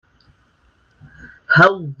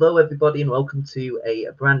Hello, everybody, and welcome to a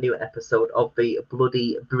brand new episode of the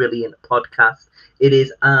Bloody Brilliant podcast. It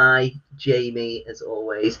is I, Jamie, as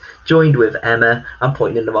always, joined with Emma. I'm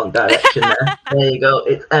pointing in the wrong direction there. There you go.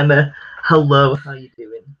 It's Emma. Hello, how you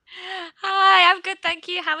doing? Hi, I'm good, thank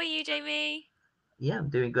you. How are you, Jamie? Yeah, I'm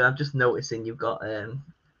doing good. I'm just noticing you've got a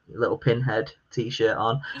little pinhead t-shirt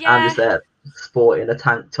on. I'm Yeah, just sporting a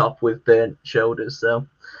tank top with burnt shoulders. So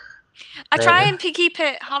I there you try go. and keep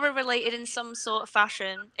it horror related in some sort of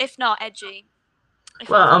fashion, if not edgy, if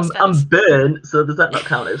I'm Well, forced I'm fed. burnt, so does that not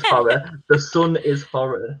count as horror? The sun is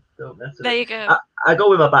horror. Don't mess with There it. you go. I go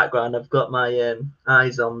with my background. I've got my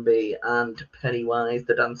iZombie and Pennywise,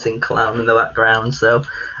 the dancing clown, in the background. So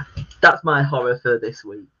that's my horror for this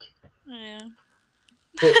week. Yeah.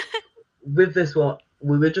 But with this one,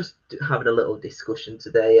 we were just having a little discussion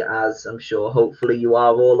today, as I'm sure hopefully you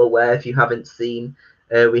are all aware. If you haven't seen,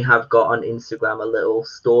 we have got on Instagram a little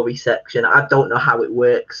story section. I don't know how it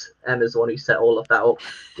works. Emma's the one who set all of that up,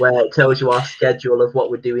 where it tells you our schedule of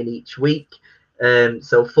what we're doing each week.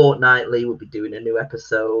 So fortnightly, we'll be doing a new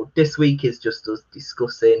episode. This week is just us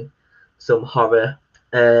discussing some horror.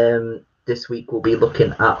 This week we'll be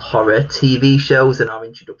looking at horror TV shows and our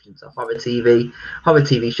introduction to horror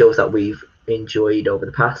TV shows that we've enjoyed over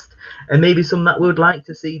the past, and maybe some that we would like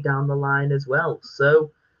to see down the line as well.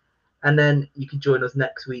 So, and then you can join us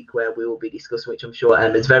next week where we will be discussing, which I'm sure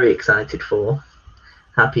Emma's very excited for.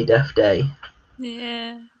 Happy Death Day.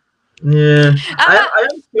 Yeah. Yeah, I'm not, I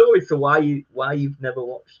am curious to why you've never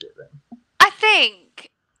watched it then. I think,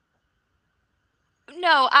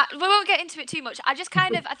 no, we won't get into it too much. I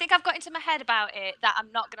think I've got into my head about it that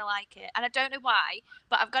I'm not going to like it. And I don't know why,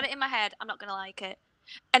 but I've got it in my head, I'm not going to like it.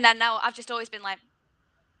 And then now I've just always been like,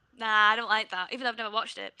 nah, I don't like that, even though I've never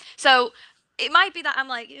watched it. So it might be that I'm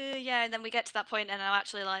like, yeah, and then we get to that point and I'm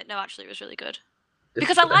actually like, no, actually, it was really good. This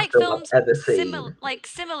Because is I the best like film I've films ever similar,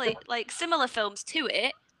 seen. similar films to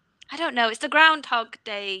it. I don't know. It's the Groundhog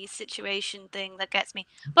Day situation thing that gets me.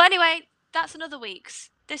 But anyway, that's another week's.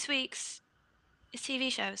 This week's is TV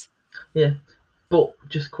shows. Yeah, but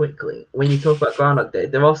just quickly, when you talk about Groundhog Day,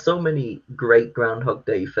 there are so many great Groundhog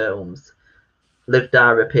Day films. Live, Die,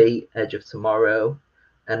 Repeat, Edge of Tomorrow,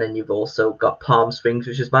 and then you've also got Palm Springs,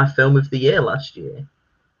 which is my film of the year last year.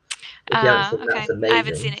 If you haven't seen that, it's Okay. I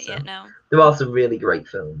haven't seen amazing. it So yet. No. there are some really great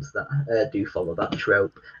films that do follow that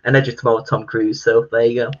trope. And Edge of Tomorrow, Tom Cruise. So there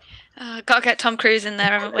you go. Gotta get Tom Cruise in there,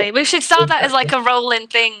 haven't we? We should start that as like Exactly. a rolling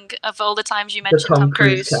thing of all the times you The mentioned Tom Tom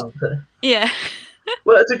Cruise Cruise. counter. Yeah.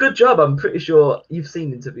 Well, it's a good job. I'm pretty sure you've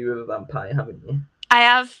seen Interview with a Vampire, haven't you? I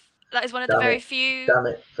have. That is one of the Damn very it. few Damn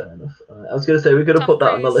it. Fair enough. I was going to say, we're going to Tom put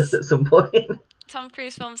that on the list Cruise at some point. Tom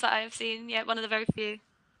Cruise films that I have seen. Yeah, one of the very few.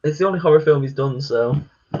 It's the only horror film he's done, so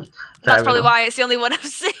That's fair probably enough. why it's the only one I've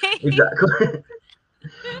seen. Exactly.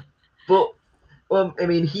 But well, I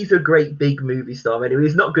mean, he's a great big movie star anyway.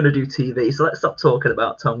 He's not going to do TV, so let's stop talking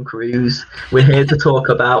about Tom Cruise. We're here to talk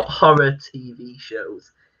about horror TV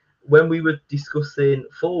shows. When we were discussing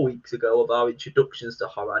 4 weeks ago of our introductions to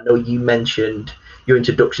horror, I know you mentioned your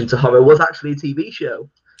introduction to horror was actually a TV show.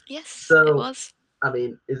 Yes, it So, was. I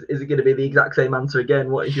mean, is it going to be the exact same answer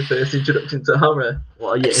again? What is your first introduction to horror? What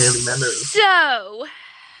are your early memories? So,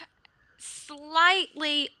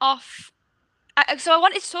 slightly off. So I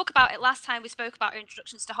wanted to talk about it last time we spoke about our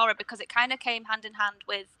introductions to horror because it kind of came hand in hand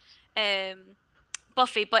with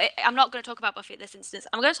Buffy, but I'm not going to talk about Buffy at this instance.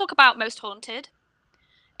 I'm going to talk about Most Haunted.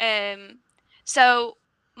 Um, so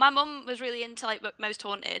my mum was really into like Most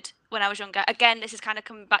Haunted when I was younger. Again, this is kind of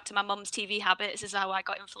coming back to my mum's TV habit. This is how I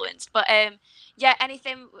got influenced. But yeah,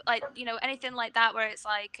 anything like anything like that where it's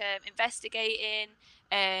like investigating,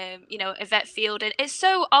 Yvette Fielding. It's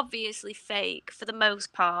so obviously fake for the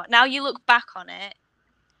most part. Now you look back on it,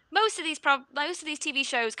 most of these TV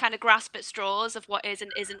shows kind of grasp at straws of what is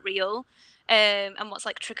and isn't real, and what's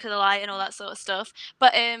like trick of the light and all that sort of stuff.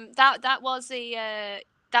 But that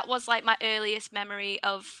was like my earliest memory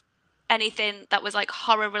of anything that was like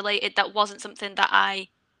horror related that wasn't something that I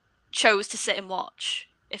chose to sit and watch.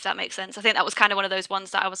 If that makes sense, I think that was kind of one of those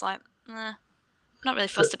ones that I was like, not really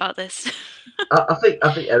So, fussed about this. I think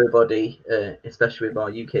everybody, especially with our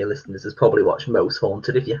UK listeners, has probably watched Most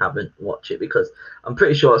Haunted. If you haven't, watch it because I'm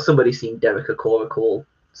pretty sure somebody's seen Derek Acora call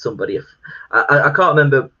somebody. I can't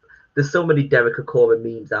remember. There's so many Derek Acora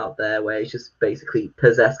memes out there where he's just basically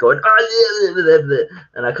possessed, going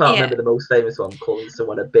and I can't Yeah. remember the most famous one, calling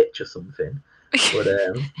someone a bitch or something. But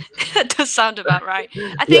That does sound about right.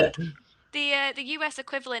 I yeah, think the US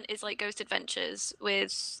equivalent is like Ghost Adventures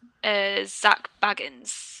with Zach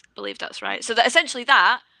Baggins. I believe that's right. So that essentially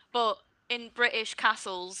that, but in British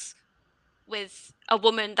castles with a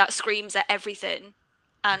woman that screams at everything.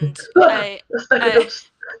 and That's not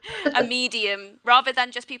enough. a medium, rather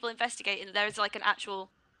than just people investigating. There is like an actual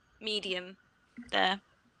medium there.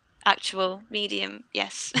 Actual medium,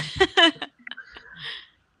 yes.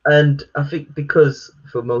 And I think because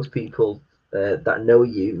for most people that know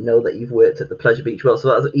you know that you've worked at the Pleasure Beach well,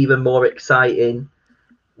 so that's even more exciting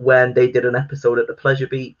when they did an episode at the Pleasure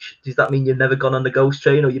Beach. Does that mean you've never gone on the Ghost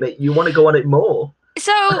Train, or you want to go on it more?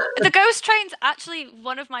 So the Ghost Train's actually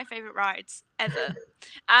one of my favorite rides ever,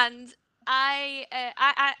 and I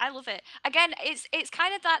love it. Again, it's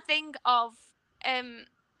kind of that thing of um,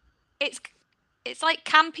 it's it's like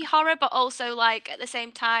campy horror, but also like at the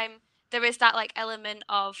same time there is that like element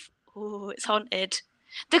of oh, it's haunted,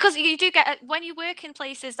 because you do get when you work in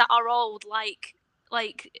places that are old, like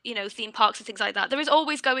you know theme parks and things like that. There is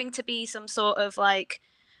always going to be some sort of like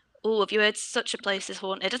oh, have you heard such a place is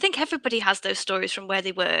haunted? I think everybody has those stories from where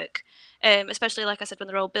they work, especially like I said when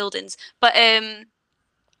they're old buildings. But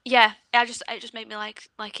yeah, it just made me like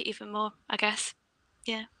it even more, I guess.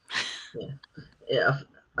 Yeah. Yeah,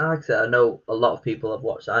 like I said, I know a lot of people have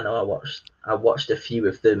watched. I know I watched a few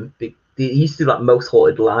of them. They used to do like Most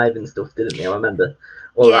Haunted Live and stuff, didn't they? I remember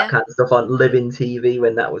all that Yeah. kind of stuff on Living TV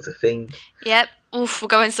when that was a thing. Yep. Oof, we're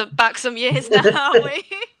going back some years now, aren't we?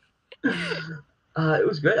 It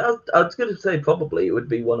was great. I was going to say probably it would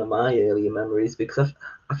be one of my earlier memories because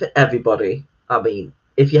I think everybody. I mean,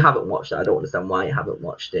 if you haven't watched it, I don't understand why you haven't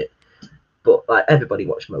watched it. But like everybody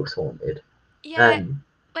watched Most Haunted. Yeah.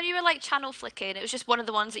 When you were like channel flicking, it was just one of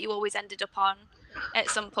the ones that you always ended up on at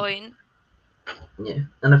some point. Yeah,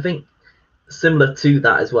 and I think similar to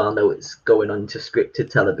that as well. I know it's going on to scripted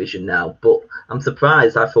television now, but I'm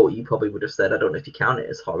surprised. I thought you probably would have said, I don't know if you count it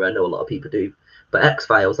as horror. I know a lot of people do, but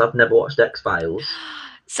X-Files. I've never watched X-Files.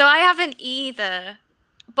 So I haven't either,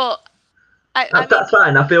 but I mean, That's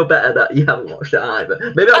fine. I feel better that you haven't watched it either.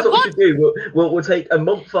 Maybe that's what we should do. We'll take a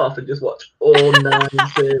month off and just watch all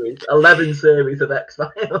 11 series of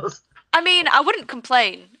X-Files. I mean, I wouldn't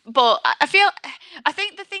complain, but I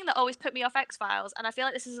think the thing that always put me off X-Files, and I feel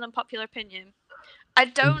like this is an unpopular opinion,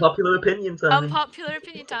 Unpopular opinion time. Unpopular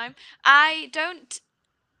opinion time. I don't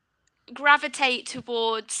gravitate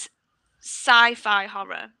towards sci-fi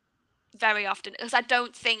horror very often because I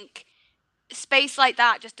don't think space like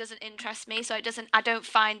that just doesn't interest me. So I don't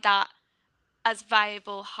find that as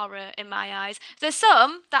viable horror in my eyes. There's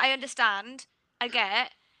some that I understand, I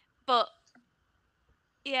get, but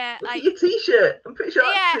yeah, Look at your T-shirt. I'm pretty sure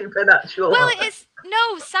that's supernatural. Well, it's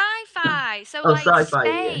no sci-fi, so like sci-fi,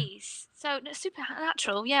 space. Yeah. So no,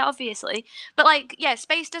 supernatural, yeah, obviously. But like, yeah,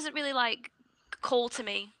 space doesn't really like call to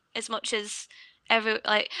me as much as and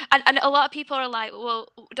a lot of people are like, well,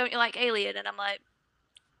 don't you like Alien? And I'm like,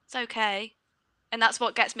 it's okay. And that's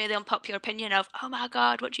what gets me the unpopular opinion of, oh my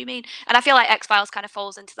god, what do you mean? And I feel like X-Files kind of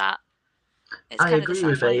falls into that. It's I agree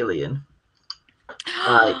with Alien.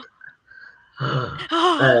 Like,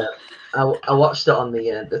 I watched it on the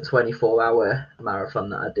 24-hour marathon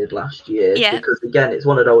that I did last year because again it's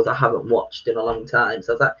one of those I haven't watched in a long time.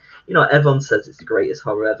 So I was like, you know, everyone says it's the greatest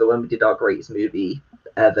horror ever. When we did our greatest movie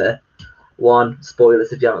ever,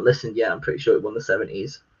 spoilers if you haven't listened yet, I'm pretty sure it won the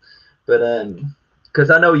 70s. But because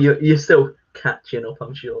I know you're still catching up,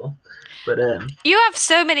 I'm sure. But you have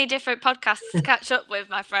so many different podcasts to catch up with,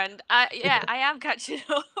 my friend. I am catching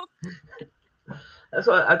up. That's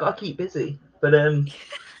why I gotta keep busy. But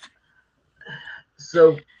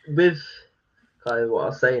so with kind of what I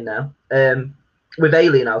was saying now, with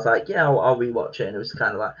Alien, I was like, yeah, I'll rewatch it, and it was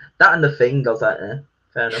kind of like that and The Thing. I was like,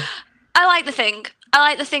 fair enough. I like The Thing. I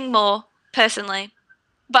like The Thing more personally,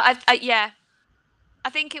 but I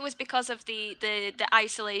think it was because of the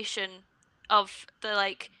isolation of the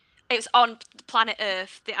like it's on planet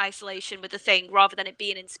Earth, the isolation with The Thing, rather than it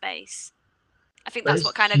being in space. I think that's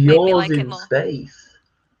what kind of made me like it more. Space.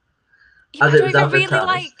 Yeah, I don't even really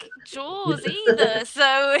like Jaws either,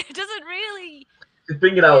 so it doesn't really. Just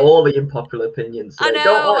bringing out all the unpopular opinions. I know.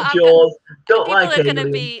 Don't like Jaws. Don't like Alien. People are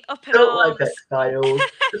gonna be up in don't arms. Like X-Files.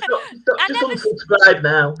 Just unsubscribe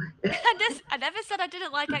now. I never said I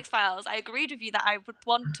didn't like X-Files. I agreed with you that I would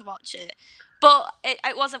want to watch it, but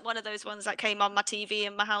it wasn't one of those ones that came on my TV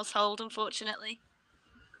in my household, unfortunately.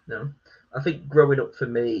 No. I think growing up for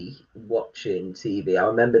me, watching TV, I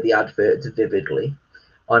remember the adverts vividly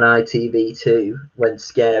on ITV2 when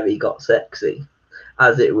Scary got sexy.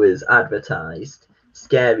 As it was advertised,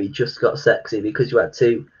 Scary just got sexy because you had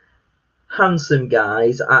two handsome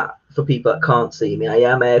guys, for people that can't see me, I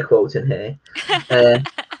am air quoting here,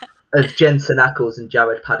 of Jensen Ackles and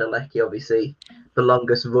Jared Padalecki, obviously the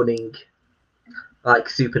longest running like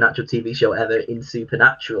supernatural TV show ever in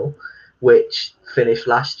Supernatural, which finished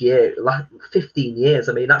last year, 15 years.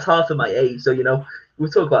 I mean, that's half of my age. So, you know, we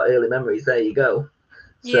talk about early memories. There you go.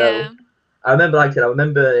 So Yeah. I remember, like I said, I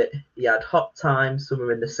remember he had Hot Time,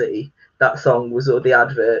 Summer in the City. That song was all the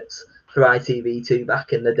adverts for ITV2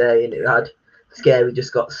 back in the day, and it had Scary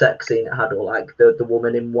Just Got Sexy, and it had all like the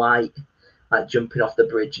woman in white, like jumping off the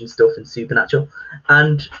bridge and stuff, and Supernatural.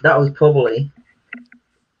 And that was probably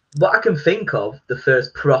what I can think of the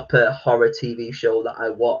first proper horror TV show that I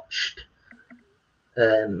watched.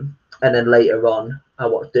 And then later on, I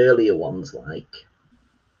watched earlier ones like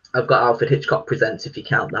I've got Alfred Hitchcock Presents, if you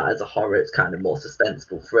count that as a horror. It's kind of more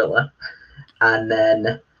suspenseful thriller. And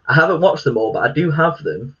then I haven't watched them all, but I do have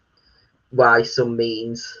them. By some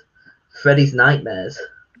means, Freddy's Nightmares.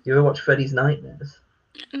 You ever watch Freddy's Nightmares?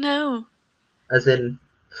 No. As in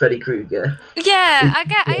Freddy Krueger? Yeah,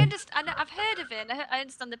 I understand. I've heard of it. I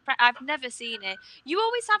understand I've never seen it. You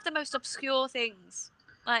always have the most obscure things.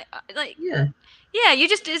 Like Yeah. Yeah, you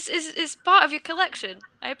just it's part of your collection.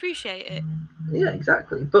 I appreciate it. Yeah,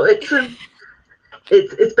 exactly. But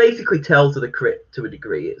it's basically Tales of the Crypt to a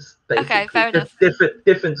degree. It's basically Okay, fair enough.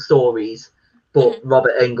 different stories, but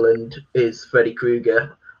Robert Englund is Freddy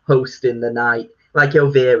Krueger hosting the night, like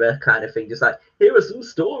Elvira kind of thing. Just like, here are some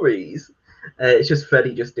stories. It's just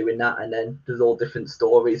Freddy just doing that, and then there's all different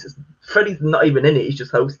stories. Freddy's not even in it; he's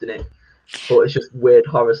just hosting it, but it's just weird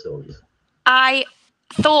horror stories. I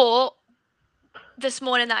thought this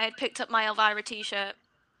morning that I had picked up my Elvira t-shirt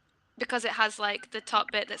because it has like the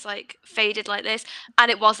top bit that's like faded like this, and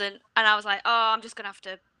it wasn't, and I was like, oh, I'm just gonna have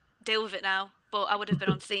to deal with it now. But I would have been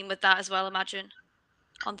on theme with that as well, imagine.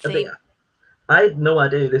 On theme. I had no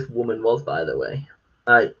idea who this woman was, by the way.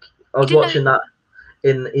 Like, I was didn't watching that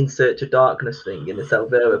in Search of Darkness thing in this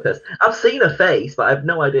Elvira person. I've seen her face, but I have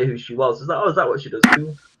no idea who she was. I was like, oh, is that what she does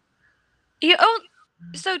too?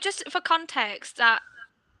 So just for context, that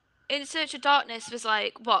In Search of Darkness was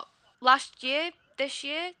like what, last year, this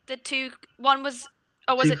year? One was,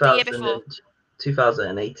 or was it the year before?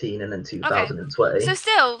 2018 and then 2020. Okay. So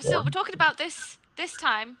still we're talking about this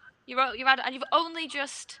time. You're and you've only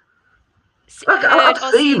just I've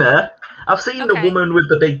seen her. I've seen the woman with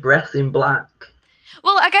the big breasts in black.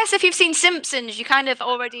 Well, I guess if you've seen Simpsons, you kind of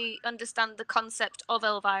already understand the concept of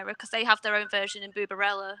Elvira because they have their own version in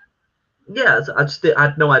Boobarella. Yeah, I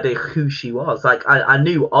had no idea who she was. Like, I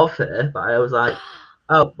knew of her, but I was like,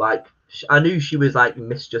 oh, like, I knew she was like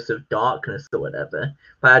Mistress of Darkness or whatever,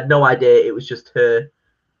 but I had no idea it was just her.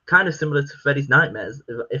 Kind of similar to Freddy's Nightmares,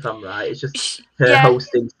 if I'm right. It's just her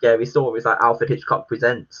hosting scary stories like Alfred Hitchcock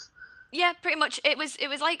Presents. Yeah, pretty much. It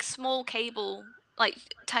was like small cable like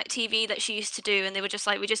TV that she used to do, and they were just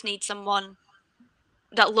like, we just need someone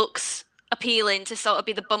that looks appealing to sort of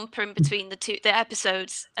be the bumper in between the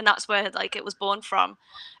episodes, and that's where like it was born from.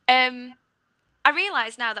 I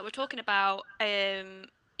realise now that we're talking about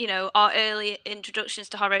our early introductions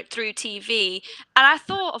to horror through TV, and I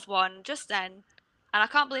thought of one just then, and I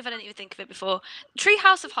can't believe I didn't even think of it before.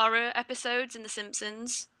 Treehouse of Horror episodes in The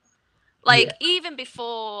Simpsons. Like, even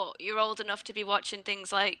before you're old enough to be watching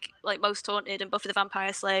things like Most Haunted and Buffy the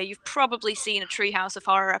Vampire Slayer, you've probably seen a Treehouse of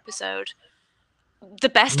Horror episode. The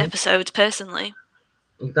best episodes, personally.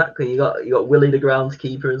 Exactly. You got Willie the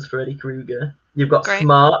Groundskeeper as Freddy Krueger. You've got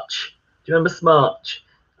Smarch. Do you remember Smarch?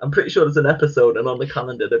 I'm pretty sure there's an episode, and on the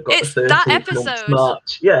calendar they've got the 13th month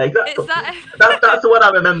Smarch. Yeah, exactly. That's the one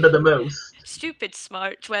I remember the most. Stupid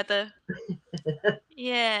Smarch weather.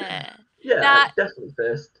 Yeah. Yeah, definitely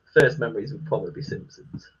first memories would probably be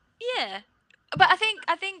Simpsons. Yeah, but I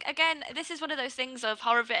think again, this is one of those things of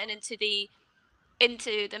horror written into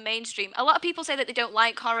the mainstream. A lot of people say that they don't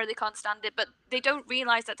like horror, they can't stand it, but they don't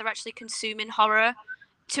realize that they're actually consuming horror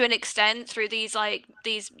to an extent through these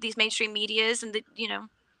mainstream medias, and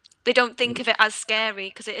they don't think of it as scary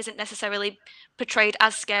because it isn't necessarily portrayed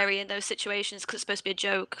as scary in those situations because it's supposed to be a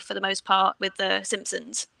joke for the most part with the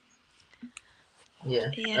Simpsons.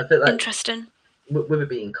 Yeah, I feel like interesting. With it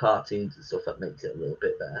being cartoons and stuff, that makes it a little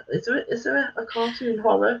bit better. Is there a cartoon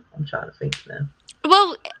horror? I'm trying to think now.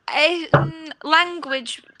 Well,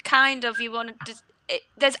 language kind of.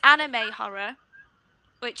 There's anime horror,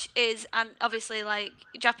 which is obviously like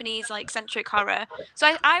Japanese like centric horror.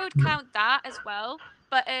 So I would count that as well.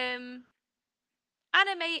 But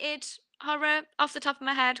animated horror, off the top of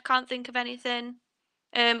my head, can't think of anything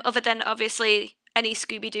other than obviously any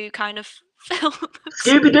Scooby-Doo kind of film.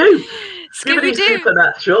 Scooby-Doo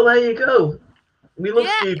Supernatural, there you go. We love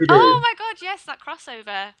Scooby-Doo. Oh my god, yes, that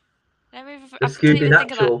crossover. The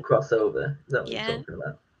Scooby-Natural crossover. Is that what you're talking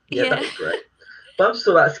about? Yeah, that was great. But I'm just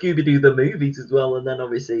talking about Scooby-Doo the movies as well, and then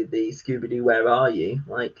obviously the Scooby-Doo Where Are You?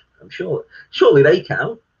 Like, I'm sure, surely they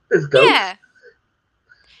count. There's ghosts. Yeah.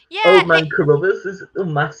 Old Man Carruthers is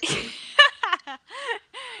unmasking.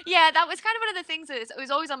 Yeah, that was kind of one of the things. It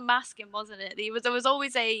was always unmasking, wasn't it? There was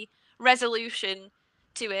always a resolution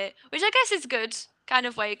to it, which I guess is good kind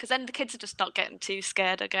of way because then the kids are just not getting too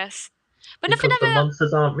scared, I guess. But nothing Because the ever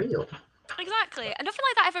monsters aren't real. exactly, and nothing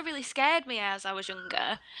like that ever really scared me as I was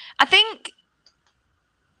younger. I think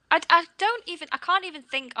I can't even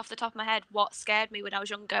think off the top of my head what scared me when I was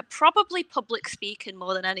younger. Probably public speaking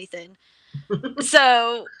more than anything.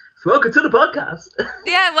 So Welcome to the podcast.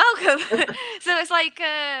 yeah, welcome. So it's like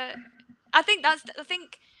I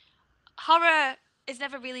think horror has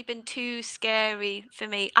never really been too scary for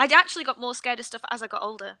me. I actually got more scared of stuff as I got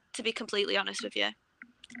older, to be completely honest with you.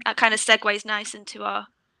 That kind of segues nice into our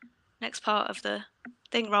next part of the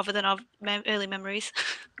thing rather than our early memories.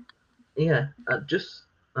 Yeah, I just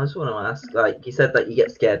want to ask, like you said that you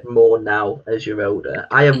get scared more now as you're older.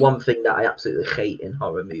 I have one thing that I absolutely hate in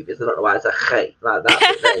horror movies. I don't know why it's a hate like that,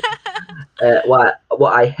 but then,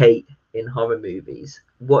 what I hate in horror movies.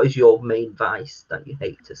 What is your main vice that you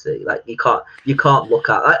hate to see? Like you can't look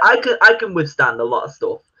at. I can withstand a lot of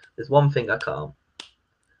stuff. There's one thing I can't.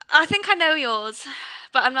 I think I know yours,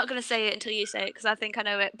 but I'm not going to say it until you say it because I think I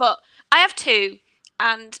know it. But I have two,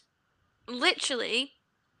 and literally,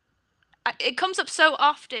 it comes up so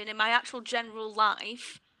often in my actual general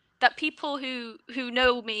life that people who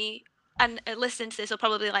know me and listen to this will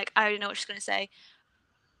probably be like, I already know what she's going to say.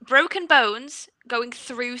 Broken bones going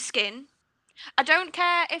through skin. I don't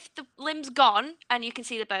care if the limb's gone and you can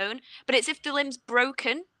see the bone, but it's if the limb's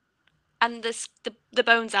broken and the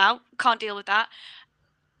bone's out. Can't deal with that.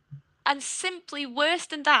 And simply worse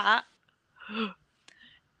than that,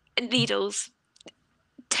 needles.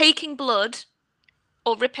 Taking blood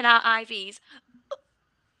or ripping out IVs.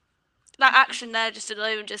 That action there just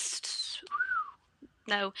alone just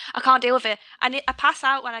no. I can't deal with it. I pass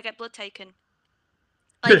out when I get blood taken.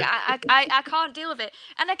 Like I can't deal with it.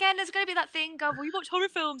 And again, there's going to be that thing of well, you watch horror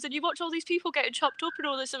films and you watch all these people getting chopped up and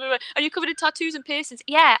all this, and you're covered in tattoos and piercings.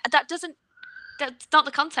 Yeah, that's not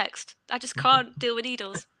the context. I just can't deal with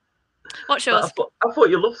needles. What's yours? I thought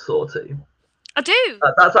you loved Saw too. I do.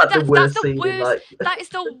 That's like the worst scene. Like that is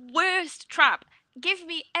the worst trap. Give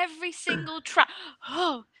me every single trap.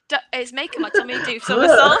 Oh, it's making my tummy do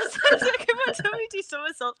somersaults. It's making my tummy do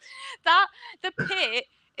somersaults. That the pit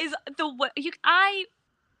is the worst. I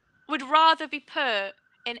would rather be put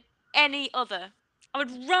in any other. I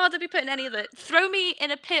would rather be put in any other. Throw me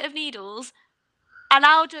in a pit of needles, and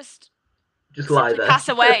I'll just lie there. Pass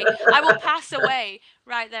away. I will pass away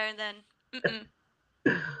right there and then.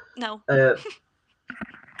 No.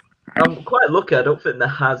 I'm quite lucky. I don't think there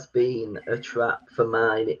has been a trap for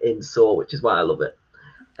mine in Saw, which is why I love it.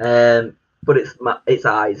 But it's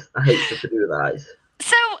eyes. I hate stuff to do with eyes.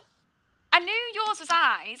 So I knew yours was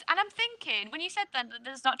eyes, and I'm thinking when you said that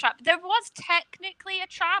there's not a trap, there was technically a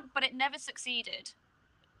trap, but it never succeeded.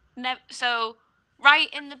 So right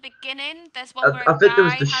in the beginning, there's one where I think there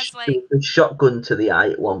was the shotgun to the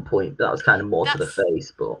eye at one point. That was kind of more to the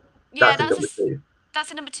face, but yeah, that's number two. That's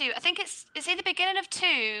in number two. I think it's either beginning of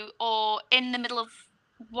two or in the middle of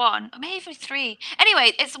one, or maybe three.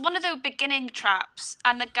 Anyway, it's one of those beginning traps,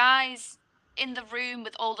 and the guy's in the room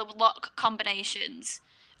with all the lock combinations,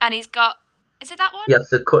 and he's got. Is it that one? He has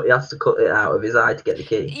to cut it out of his eye to get the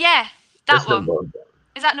key. Yeah, that's one.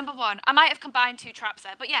 Is that number one? I might have combined two traps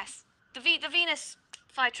there, but yes, the Venus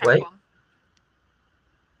flytrap one.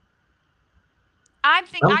 I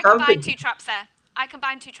combined two traps there.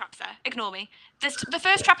 Ignore me. The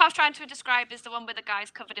first trap I was trying to describe is the one where the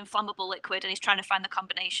guy's covered in flammable liquid and he's trying to find the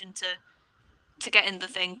combination to get in the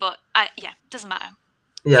thing. But doesn't matter.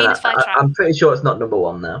 Yeah, I'm pretty sure it's not number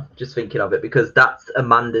one now. Just thinking of it because that's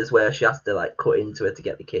Amanda's where she has to like cut into it to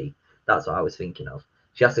get the key. That's what I was thinking of.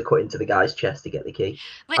 She has to cut into the guy's chest to get the key.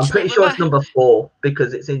 Literally, I'm pretty sure it's number 4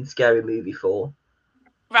 because it's in Scary Movie 4.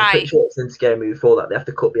 Right. I'm pretty sure it's in Scary Movie 4 that they have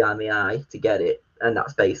to cut behind the eye to get it, and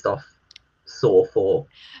that's based off Saw 4.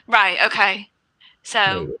 Right. Okay.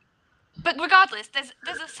 So, maybe. But regardless, there's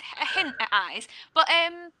a hint at eyes. But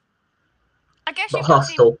I guess you've not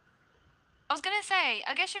seen. I was gonna say,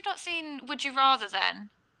 I guess you've not seen Would You Rather then.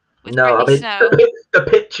 No, I mean the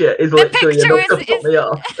picture is literally enough to put me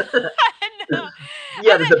off. I know.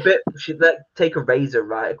 Yeah, there's a bit. She take a razor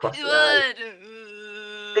right across the eye.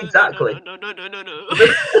 Exactly. No.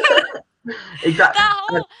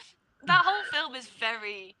 Exactly. That whole film is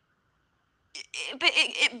very.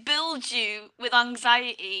 It builds you with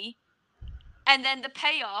anxiety, and then the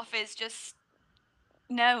payoff is just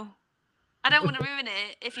no. I don't want to ruin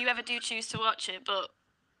it if you ever do choose to watch it, but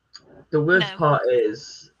the worst part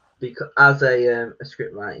is because as a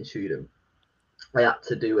script writing student, I had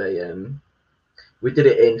to do we did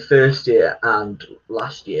it in first year and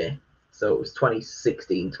last year, So it was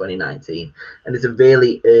 2016, 2019, and it's a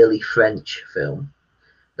really early French film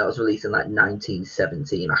that was released in like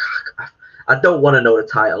 1917. I don't want to know the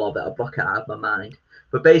title of it. I'll block it out of my mind.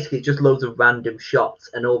 But basically, it's just loads of random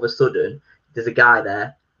shots, and all of a sudden, there's a guy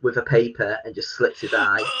there with a paper and just slits his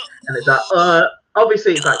eye, and it's like,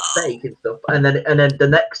 obviously it's like fake and stuff. And then the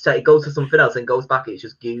next take it goes to something else and goes back. It's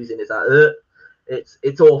just oozing. It's like,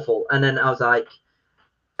 it's awful. And then I was like,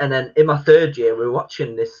 and then in my third year, we were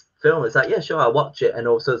watching this film. It's like, yeah, sure, I'll watch it. And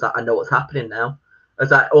also, it's like, I know what's happening now. I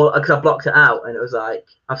was like, oh, because I blocked it out, and it was like,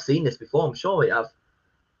 I've seen this before. I'm sure we have.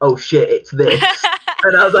 Oh shit, it's this.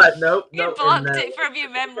 And I was like, nope, you blocked it from your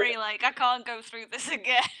memory. Like, I can't go through this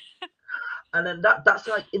again. And then that's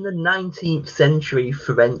like in the 19th century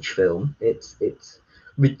French film. It's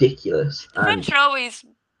ridiculous. French are always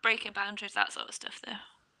breaking boundaries, that sort of stuff, though.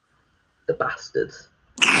 The bastards.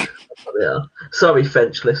 Yeah. Sorry,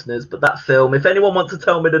 French listeners, but that film. If anyone wants to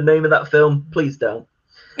tell me the name of that film, please don't.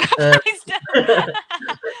 Please don't.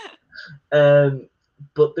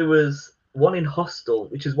 But there was one in Hostel,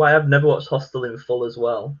 which is why I've never watched Hostel in full as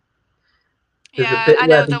well. There's a bit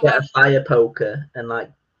where they get a fire poker and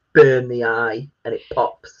like burn the eye and it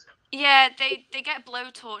pops. Yeah, they get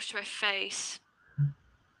blowtorch to her face.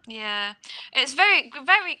 Yeah, it's very.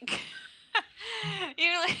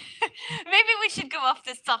 Maybe we should go off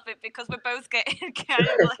this topic because we're both getting kind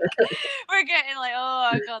of like we're getting like,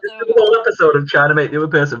 oh my god. The whole episode of trying to make the other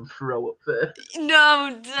person throw up first.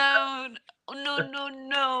 No, don't.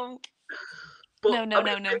 No. But, no.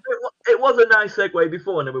 It was a nice segue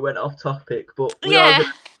before, and then we went off topic. But we are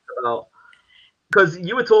about, because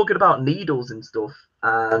you were talking about needles and stuff,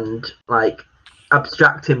 and like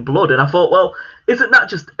abstracting blood, and I thought, well, isn't that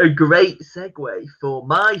just a great segue for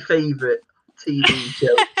my favourite TV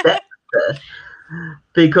show, Dexter?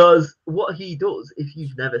 Because what he does, if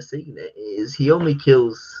you've never seen it, is he only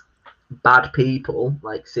kills bad people,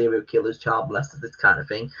 like serial killers, child molesters, this kind of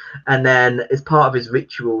thing. And then as part of his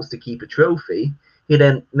rituals to keep a trophy, he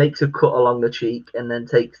then makes a cut along the cheek and then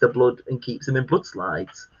takes the blood and keeps them in blood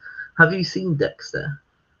slides. Have you seen Dexter?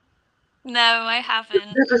 No, I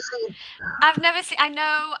haven't. I've never seen. I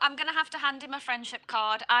know I'm gonna have to hand him a friendship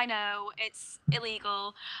card. I know it's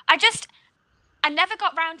illegal. I never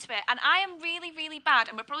got round to it, and I am really, really bad.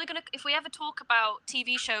 And we're probably gonna, if we ever talk about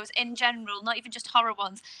TV shows in general, not even just horror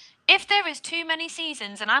ones, if there is too many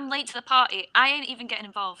seasons and I'm late to the party, I ain't even getting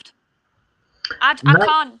involved. I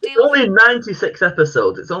can't deal. It's only 96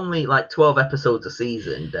 episodes. It's only like 12 episodes a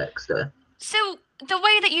season, Dexter. So the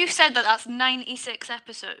way that you said that that's 96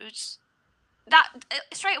 episodes, that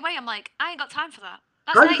straight away I'm like, I ain't got time for that.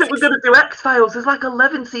 How do you think we're going to do X-Files? There's like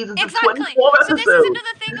 11 seasons of 24 episodes. So this is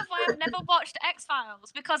another thing of why I've never watched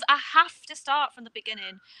X-Files, because I have to start from the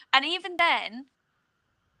beginning. And even then,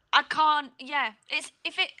 I can't,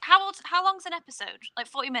 how long's an episode? Like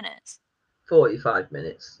 40 minutes? 45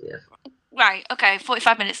 minutes, yeah. Right, okay,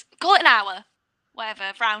 45 minutes. Call it an hour.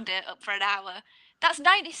 Whatever, round it up for an hour. That's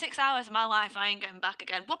 96 hours of my life I ain't getting back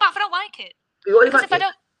again. What about if I don't like it? Because if I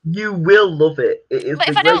don't... You will love it. It is. But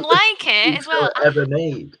if I don't like it as well, ever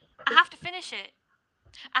made. I have to finish it.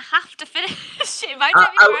 It might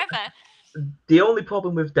take me forever. The only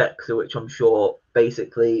problem with Dexter, which I'm sure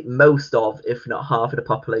basically most of, if not half of the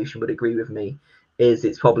population would agree with me, is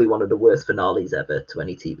it's probably one of the worst finales ever to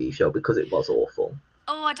any TV show because it was awful.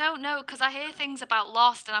 Oh, I don't know, because I hear things about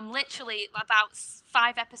Lost, and I'm literally about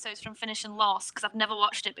 5 episodes from finishing Lost because I've never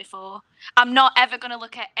watched it before. I'm not ever going to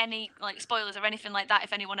look at any like spoilers or anything like that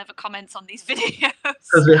if anyone ever comments on these videos.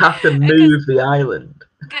 Because we have to move the island.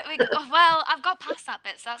 Well, I've got past that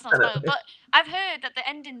bit, so that's not spoiled. But I've heard that the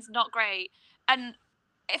ending's not great, and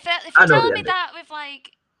if you're telling me that with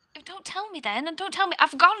like, don't tell me then, and don't tell me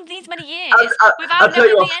I've gone these many years without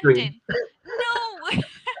knowing the ending. No.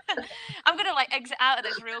 I'm gonna like exit out of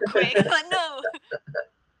this real quick. Like, no.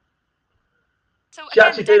 So she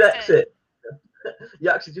actually did exit. You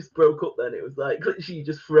actually just broke up then. It was like she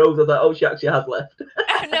just froze. I was like, oh, she actually has left. No,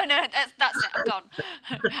 that's it. I'm gone.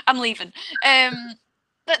 I'm leaving.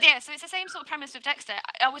 But yeah, so it's the same sort of premise with Dexter.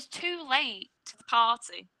 I was too late to the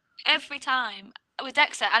party every time with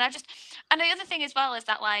Dexter, and the other thing as well is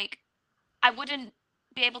that like I wouldn't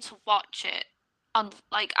be able to watch it.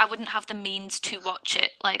 Like I wouldn't have the means to watch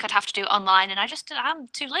it. Like I'd have to do it online, and I'm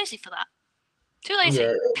too lazy for that. Too lazy.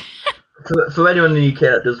 Yeah. For anyone in the UK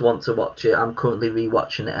that does want to watch it, I'm currently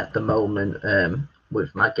rewatching it at the moment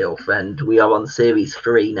with my girlfriend. We are on series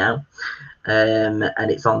 3 now, and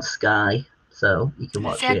it's on Sky, so you can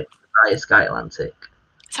watch it via Sky Atlantic.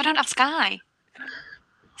 So I don't have Sky.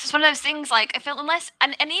 It's just one of those things. Like I feel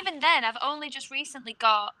and even then, I've only just recently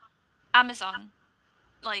got Amazon,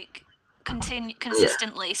 like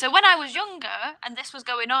consistently. So when I was younger and this was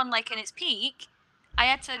going on like in its peak,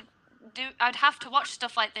 I'd have to watch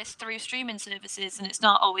stuff like this through streaming services, and it's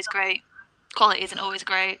not always great. Quality isn't always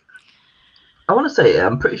great. I want to say,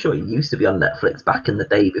 I'm pretty sure it used to be on Netflix back in the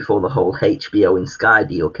day before the whole HBO and Sky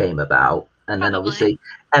deal came about. And then obviously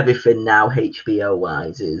everything now HBO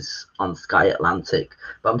wise is on Sky Atlantic.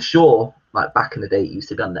 But I'm sure like back in the day it used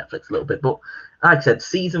to be on Netflix a little bit. But like I said,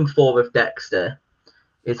 season 4 of Dexter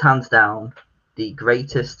is hands down the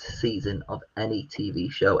greatest season of any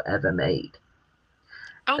TV show ever made.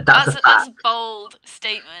 Oh, that's a bold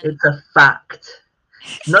statement. It's a fact.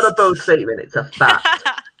 Not a bold statement, it's a fact.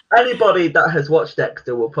 Anybody that has watched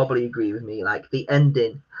Dexter will probably agree with me. Like the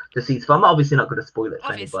ending, the season. I'm obviously not going to spoil it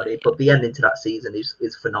for anybody, but the ending to that season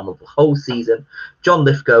is phenomenal. The whole season. John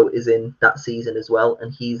Lithgow is in that season as well,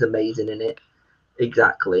 and he's amazing in it.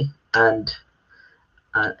 Exactly, and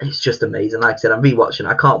it's just amazing. Like I said, I'm rewatching.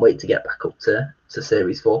 I can't wait to get back up to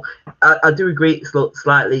series 4. I do agree. It's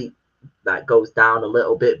slightly that goes down a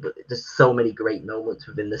little bit, but there's so many great moments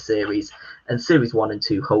within the series, and series 1 and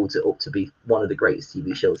 2 holds it up to be one of the greatest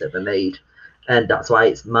TV shows ever made, and that's why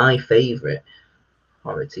it's my favorite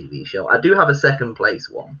horror TV show. I do have a second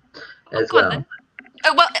place one as well.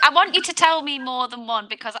 Well, I want you to tell me more than one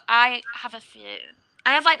because I have a few.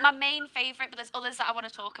 I have like my main favorite, but there's others that I want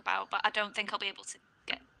to talk about, but I don't think I'll be able to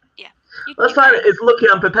get. Yeah, that's fine. It's lucky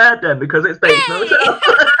I'm prepared then because it's Bates Motel.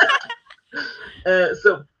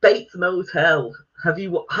 So Bates Motel. Have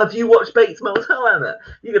you watched Bates Motel, Emma?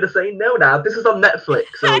 You're gonna say no now. This is on Netflix,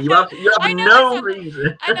 so you have no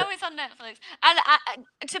reason. I know it's on Netflix,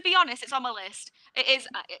 and to be honest, it's on my list. It is.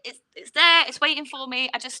 It's there. It's waiting for me.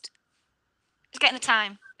 It's getting the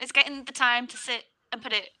time. It's getting the time to sit and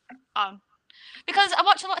put it on. Because I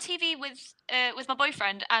watch a lot of TV with my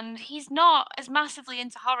boyfriend, and he's not as massively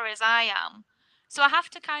into horror as I am. So I have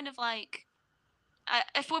to kind of like,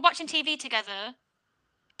 if we're watching TV together,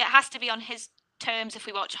 it has to be on his terms. If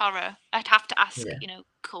we watch horror, I'd have to ask,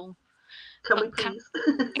 cool. Can we please?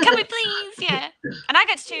 Can we please? Yeah. And I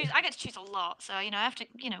get to choose a lot, so I have to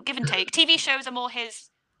give and take. TV shows are more his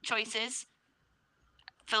choices.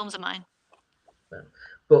 Films are mine.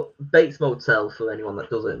 But Bates Motel, for anyone that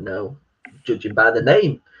doesn't know, judging by the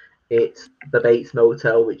name, it's the Bates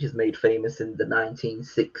Motel, which is made famous in the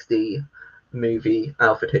 1960 movie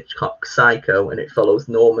Alfred Hitchcock's Psycho, and it follows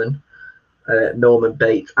Norman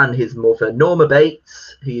Bates and his mother, Norma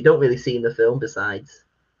Bates, who you don't really see in the film besides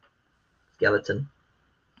skeleton.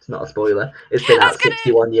 It's not a spoiler. It's been out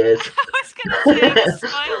 61 years. I was going to spoil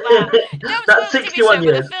that. Don't That's 61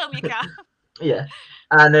 years. The film, you can. Yeah.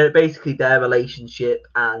 And basically their relationship,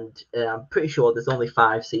 and I'm pretty sure there's only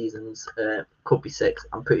 5 seasons, could be 6,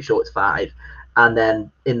 I'm pretty sure it's 5. And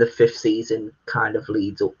then in the 5th season kind of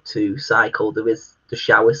leads up to Psycho. There is the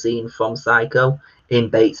shower scene from Psycho in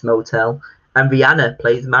Bates Motel, and Rihanna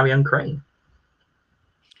plays Marion Crane.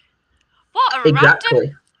 What a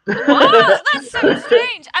exactly. What? That's so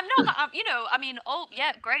strange. I'm not that, oh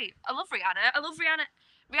yeah, great. I love Rihanna.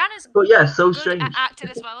 Rihanna's so good strange at acting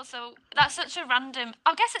as well, so that's such a random.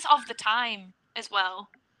 I guess it's of the time as well,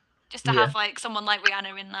 just to have like someone like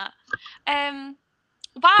Rihanna in that.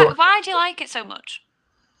 Why do you like it so much?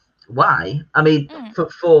 Why? I mean,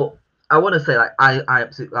 for I want to say like I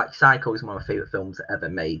absolutely like Psycho is one of my favorite films ever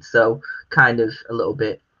made. So kind of a little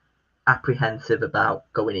bit apprehensive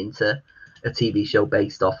about going into a TV show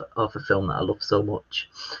based off of a film that I love so much.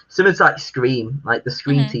 Similar to like Scream, like the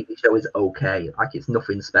Scream TV show is okay. Like it's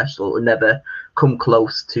nothing special. It will never come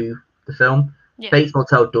close to the film. Yeah. Bates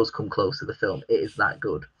Motel does come close to the film. It is that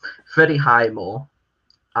good. Freddie Highmore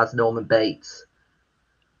as Norman Bates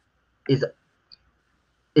is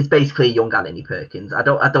basically a young Anthony Perkins. I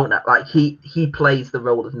don't know. Like he plays the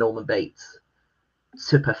role of Norman Bates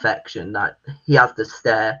to perfection. Like he has the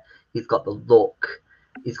stare, he's got the look,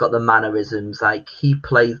 he's got the mannerisms. Like he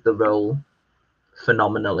plays the role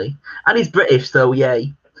phenomenally, and he's British, so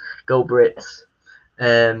yay, go Brits.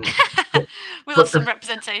 We love some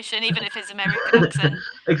representation, even if it's American accent.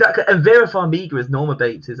 Exactly, and Vera Farmiga as Norma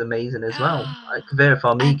Bates is amazing as well. Like Vera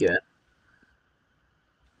Farmiga.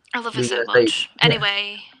 I love her so much. Yeah.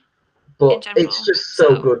 Anyway, but it's just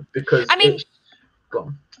so good because it's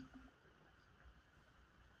gone.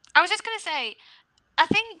 I was just gonna say, I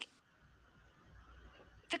think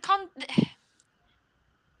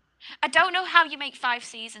I don't know how you make 5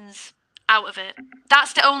 seasons out of it.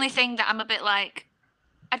 That's the only thing that I'm a bit like.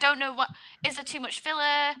 I don't know what is there too much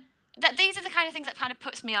filler. These are the kind of things that kind of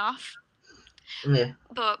puts me off. Yeah.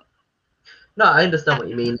 But No, I understand what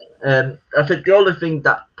you mean. I think the only thing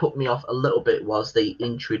that put me off a little bit was they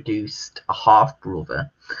introduced a half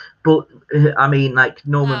brother, but I mean, like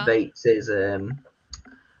Norman Oh, Bates's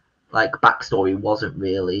like backstory wasn't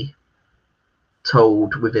really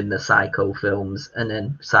told within the Psycho films, and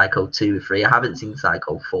then Psycho 2, 3. I haven't seen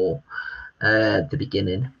Psycho 4, the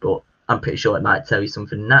beginning, but I'm pretty sure it might tell you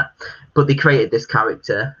something in that. But they created this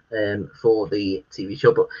character for the TV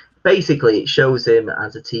show, but basically it shows him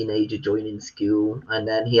as a teenager joining school, and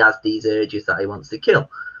then he has these urges that he wants to kill,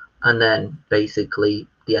 and then basically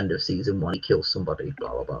the end of season 1 he kills somebody, blah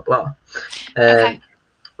blah blah blah, okay.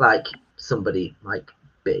 like somebody like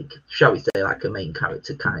big, shall we say, like a main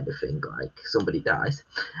character kind of thing, like somebody dies.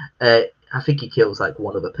 I think he kills like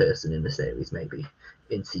one other person in the series, maybe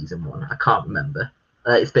in season 1. I can't remember.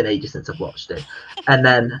 It's been ages since I've watched it. And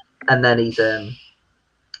then he's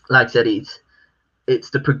like I said, it's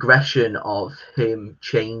the progression of him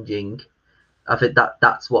changing. I think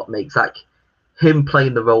that's what makes like him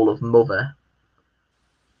playing the role of mother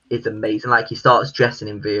is amazing. Like he starts dressing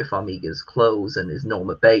in Vera Farmiga's clothes and is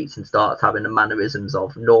Norma Bates and starts having the mannerisms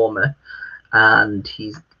of Norma, and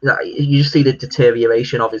he's like, you just see the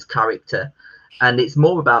deterioration of his character, and it's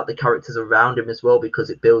more about the characters around him as well because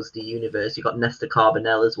it builds the universe. You got Nesta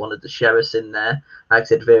Carbonell as one of the sheriffs in there. Like I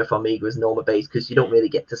said, Vera Farmiga as Norma Bates because you don't really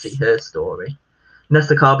get to see her story.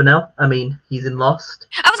 Nesta Carbonell, I mean, he's in Lost.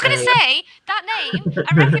 I was going to say that name.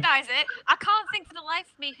 I recognise it. I can't think for the life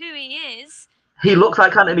of me who he is. He looks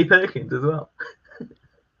like Anthony Perkins as well. Who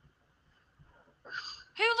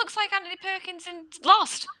looks like Anthony Perkins in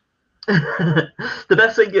Lost? The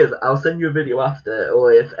best thing is, I'll send you a video after,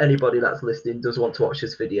 or if anybody that's listening does want to watch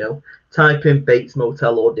this video, type in Bates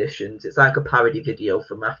Motel auditions. It's like a parody video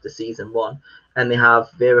from after season 1, and they have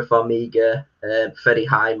Vera Farmiga, Freddie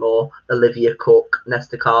Highmore, Olivia Cook,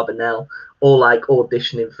 Nesta Carbonell, all like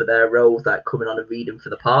auditioning for their roles, like coming on and reading for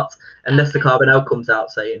the parts. And Nesta Carbonell comes out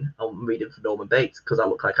saying, "I'm reading for Norman Bates because I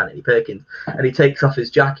look like Anthony Perkins," and he takes off his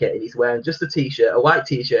jacket and he's wearing just a t-shirt, a white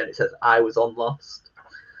t-shirt, and it says, "I was on Lost."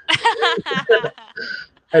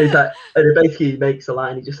 And he's like, and it basically makes a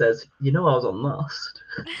line. He just says, "You know, I was on Lost."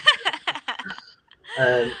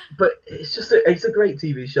 But it's a great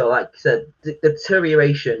TV show. Like I said, the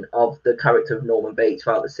deterioration of the character of Norman Bates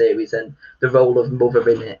throughout the series and the role of mother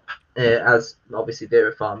in it, as obviously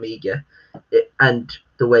Vera Farmiga, and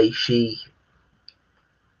the way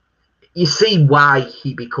you see why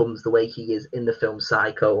he becomes the way he is in the film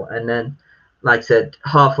Psycho, and then, like I said,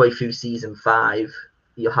 halfway through season 5,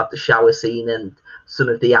 you'll have the shower scene and some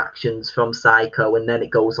of the actions from Psycho, and then it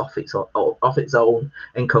goes off its own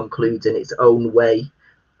and concludes in its own way,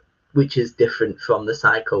 which is different from the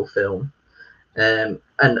Psycho film. And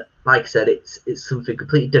like I said, it's something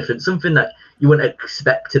completely different, something that you wouldn't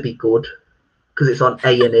expect to be good because it's on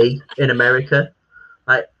A&E in America.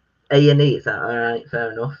 Like A&E, it's like, all right,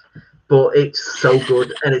 fair enough, but it's so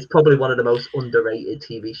good, and it's probably one of the most underrated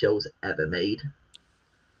TV shows ever made.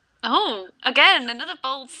 Oh, again, another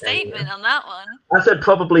bold statement on that one. I said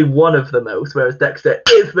probably one of the most, whereas Dexter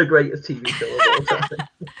is the greatest TV show of all time.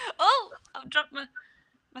 Oh, I've dropped my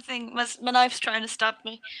thing. My knife's trying to stab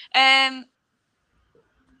me. Okay.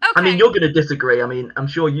 I mean, you're going to disagree. I mean, I'm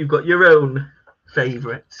sure you've got your own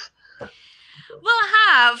favourites. Well, I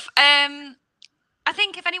have. I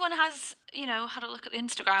think if anyone has, had a look at the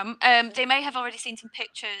Instagram, they may have already seen some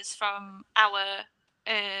pictures from our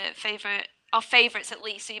favourites at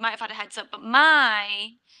least. So you might have had a heads up. But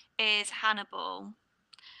mine is Hannibal.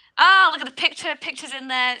 Ah, look at the pictures in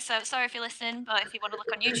there. So sorry if you're listening, but if you want to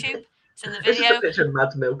look on YouTube, it's in the video. It's just a picture of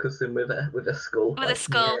Mads Mikkelsen with a skull. With a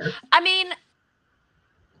skull. Yeah. I mean,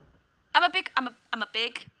 I'm a big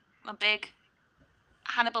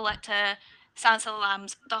Hannibal Lecter, Silence of the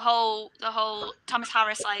Lambs, the whole Thomas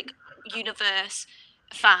Harris like universe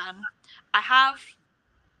fan. I have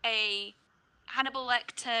a Hannibal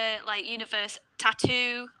Lecter like universe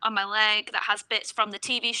tattoo on my leg that has bits from the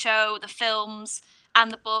TV show, the films,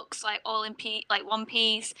 and the books, like all in one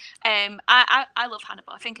piece. I love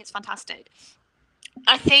Hannibal. I think it's fantastic.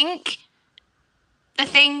 I think the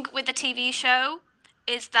thing with the TV show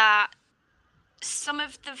is that some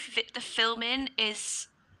of the filming is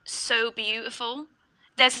so beautiful.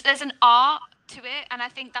 There's an art to it, and I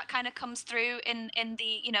think that kind of comes through in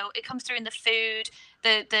the it comes through in the food,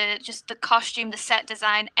 the just the costume, the set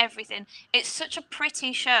design, everything. It's such a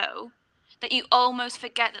pretty show that you almost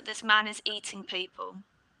forget that this man is eating people.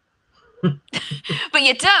 But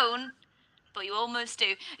you don't, but you almost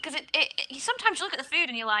do, because you sometimes look at the food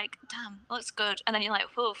and you're like, damn, it looks good, and then you're like,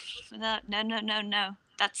 oof, no,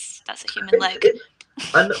 that's a human leg.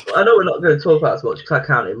 I know we're not going to talk about it as much because I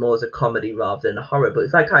count it more as a comedy rather than a horror, but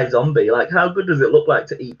it's like iZombie. Like, how good does it look like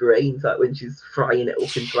to eat brains, like when she's frying it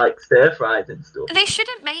up into like stir fries and stuff? They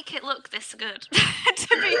shouldn't make it look this good,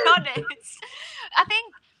 to be honest.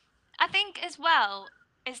 I think as well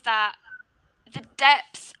is that the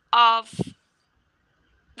depth of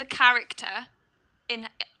the character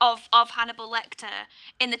of Hannibal Lecter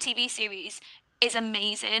in the TV series is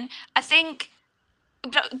amazing. I think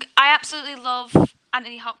I absolutely love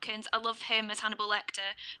Anthony Hopkins. I love him as Hannibal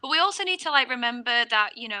Lecter, but we also need to like remember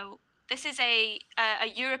that this is a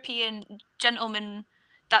European gentleman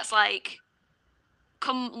that's like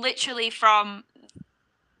come literally from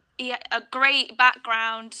a great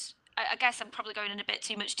background. I guess I'm probably going in a bit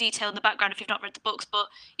too much detail in the background if you've not read the books, but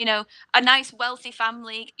a nice wealthy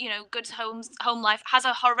family, good home life, has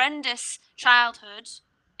a horrendous childhood,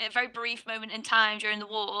 a very brief moment in time during the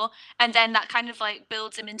war, and then that kind of like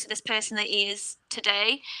builds him into this person that he is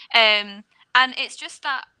today. And it's just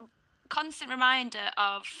that constant reminder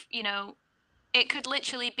of, it could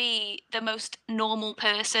literally be the most normal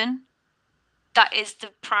person that is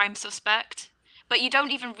the prime suspect, but you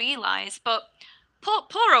don't even realise. But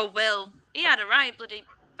poor old Will, he had a right bloody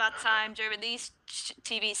bad time during these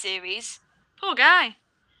TV series. Poor guy.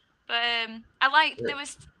 But I like there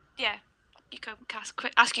was You can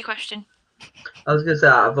ask your question. I was going to say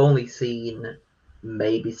I've only seen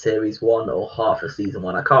maybe series one or half of season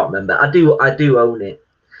one. I can't remember. I do own it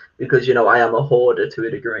because I am a hoarder to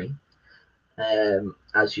a degree,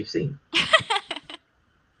 as you've seen.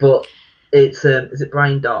 But it's is it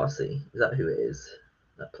Brian Darcy? Is that who it is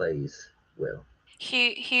that plays Will?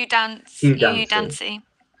 Hugh Dancy.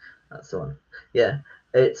 That's the one. Yeah.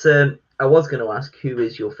 It's I was going to ask who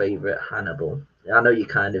is your favorite Hannibal. I know you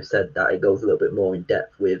kind of said that it goes a little bit more in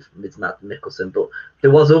depth with Mads Mikkelsen, but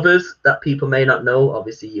there was others that people may not know.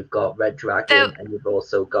 Obviously, you've got Red Dragon, and you've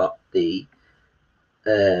also got the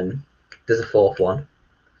there's a fourth one.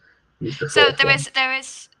 Who's the fourth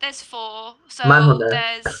one? There's four. So Manhunter.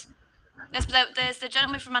 There's the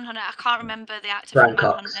gentleman from Manhunter. I can't remember the actor Brian from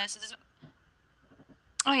Manhunter. Cox. So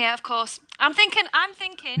oh yeah, of course. I'm thinking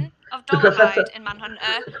of Dollarhide in Manhunter,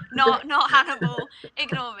 not Hannibal.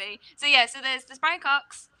 Ignore me. So yeah, so there's Brian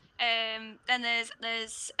Cox. Then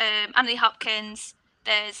there's Anthony Hopkins.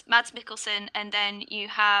 There's Mads Mikkelsen, and then you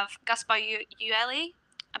have Gaspar Ulliel.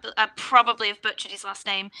 I probably have butchered his last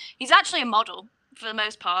name. He's actually a model for the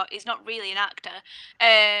most part. He's not really an actor.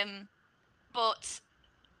 But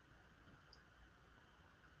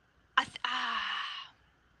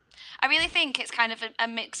I really think it's kind of a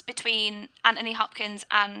mix between Anthony Hopkins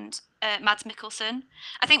and Mads Mikkelsen.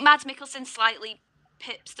 I think Mads Mikkelsen slightly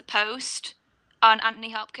pips the post on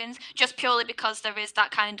Anthony Hopkins, just purely because there is that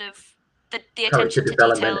kind of the attention to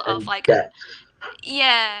detail of like depth.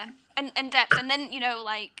 And depth, and then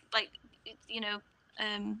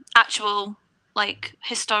actual like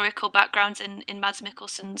historical backgrounds in Mads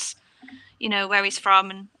Mikkelsen's, where he's from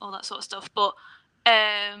and all that sort of stuff. But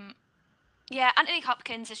yeah, Anthony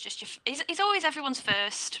Hopkins is just he's always everyone's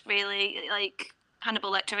first, really, like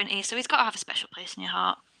Hannibal Lecter, isn't he? So he's got to have a special place in your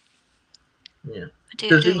heart. Yeah, I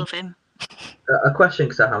do love him. A question,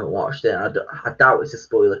 because I haven't watched it. I doubt it's a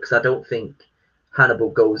spoiler because I don't think Hannibal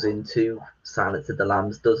goes into Silence of the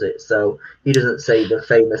Lambs, does it? So he doesn't say the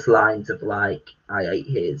famous lines of like, "I ate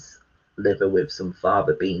his liver with some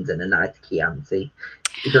fava beans and a nice Chianti."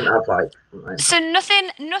 He doesn't have like. So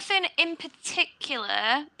nothing in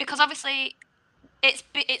particular, because obviously it's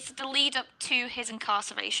the lead up to his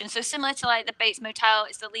incarceration. So similar to like the Bates Motel,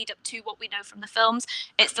 it's the lead up to what we know from the films.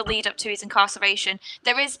 It's the lead up to his incarceration.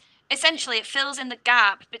 There is essentially, it fills in the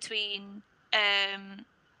gap between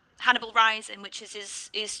Hannibal Rising, which is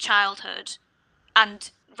his childhood,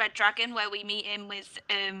 and Red Dragon, where we meet him with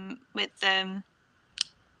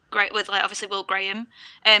like obviously Will Graham.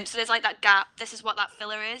 So there's like that gap. This is what that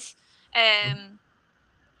filler is.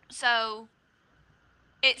 So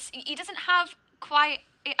he doesn't have quite.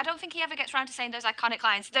 I don't think he ever gets around to saying those iconic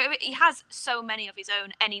lines. Though he has so many of his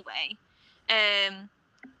own anyway.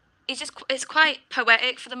 It's quite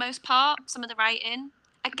poetic for the most part. Some of the writing,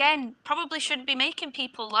 again, probably shouldn't be making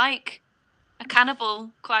people like a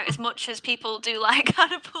cannibal quite as much as people do like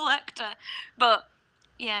Hannibal Lecter. But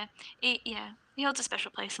yeah, he holds a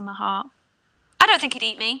special place in my heart. I don't think he'd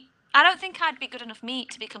eat me. I don't think I'd be good enough meat,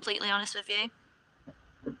 to be completely honest with you.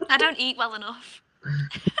 I don't eat well enough.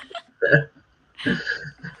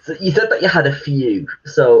 So you said that you had a few.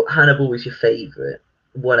 So Hannibal was your favourite.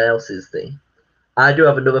 What else is there? I do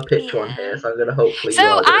have another picture on here, so I'm going to hopefully say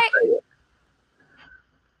it.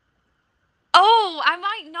 Oh, I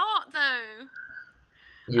might not though.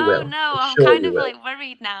 You will. No, I'm kind of like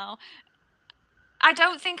worried now. I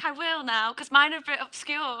don't think I will now because mine are a bit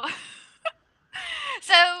obscure.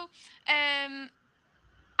 So, I'm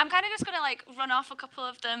kind of just gonna like run off a couple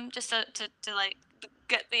of them just to like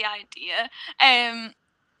get the idea.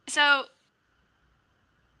 So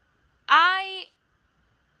I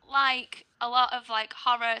like a lot of like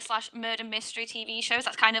horror / murder mystery TV shows.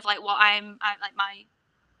 That's kind of like what I like my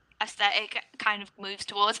aesthetic kind of moves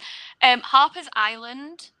towards. Harper's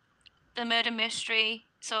Island, the murder mystery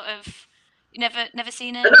sort of. You never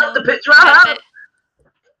seen it? And that's the picture I have.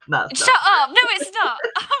 No, Shut up! No, it's not.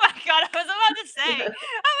 Oh my god, I was about to say. I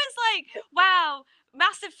was like, wow,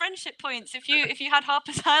 massive friendship points if you had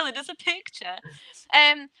Harper's Island as a picture.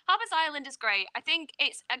 Harper's Island is great. I think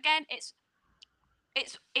it's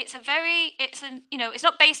it's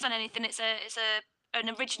not based on anything. It's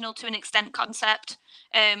an original to an extent concept.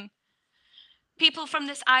 People from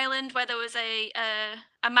this island where there was a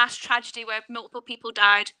mass tragedy where multiple people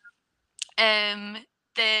died.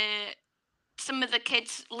 Some of the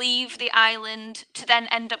kids leave the island to then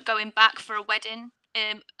end up going back for a wedding.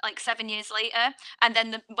 Like 7 years later, and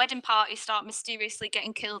then the wedding party start mysteriously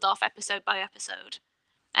getting killed off episode by episode.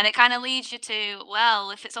 And it kind of leads you to, well,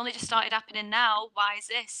 if it's only just started happening now, why is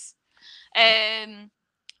this?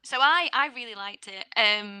 So I really liked it.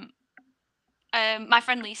 My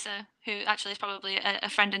friend Lisa, who actually is probably a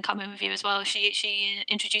friend in common with you as well, she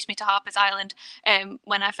introduced me to Harper's Island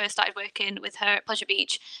when I first started working with her at Pleasure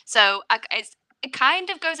Beach. So it kind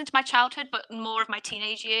of goes into my childhood, but more of my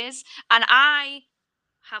teenage years. And I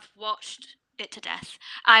have watched it to death.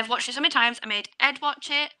 I've watched it so many times. I made Ed watch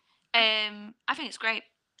it. I think it's great.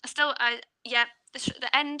 The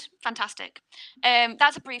end, fantastic.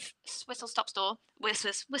 That's a brief whistle stop tour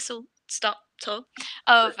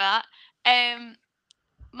of that.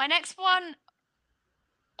 My next one,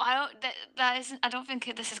 I don't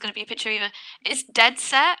think this is going to be a picture either. It's Dead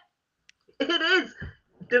Set. It is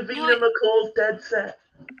Davina McCall's Dead Set.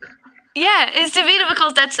 Yeah, it's Davina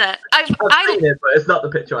McCall's Dead Set. I've seen it, but it's not the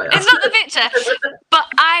picture I have. It's not the picture, but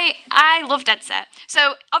I love Dead Set.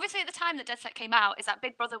 So obviously, at the time that Dead Set came out, is that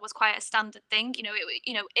Big Brother was quite a standard thing.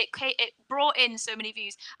 It brought in so many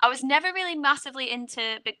views. I was never really massively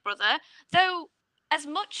into Big Brother, though. As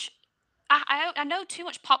much, I know too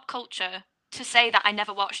much pop culture to say that I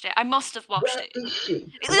never watched it. I must have watched it. Is she?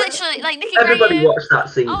 Literally, like Nikki Everybody Graham. watched that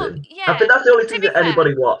season. Oh, yeah. I think that's the only thing that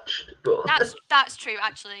anybody watched. But that's true,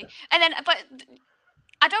 actually. And then, but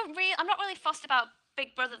I'm not really fussed about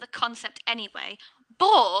Big Brother the concept anyway.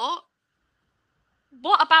 But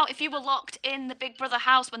what about if you were locked in the Big Brother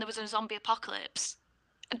house when there was a zombie apocalypse?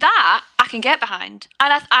 That I can get behind,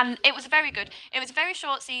 and it was very good. It was a very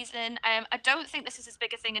short season. I don't think this is as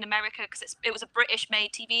big a thing in America because it was a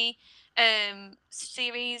British-made TV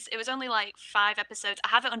series. It was only like 5 episodes. I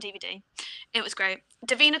have it on DVD. It was great.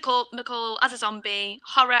 Davina McCall as a zombie,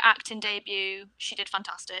 horror acting debut. She did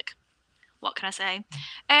fantastic. What can I say?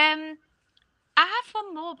 I have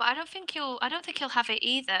one more, but I don't think you'll have it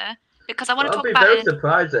either. Because I want to talk about it. I'll be very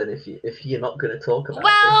surprised then if you're not going to talk about it.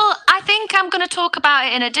 Well, I think I'm going to talk about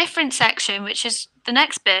it in a different section, which is the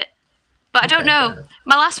next bit. But I don't know.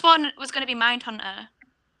 My last one was going to be Mindhunter.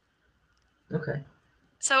 Okay.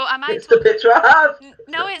 So I might. It's the picture I have.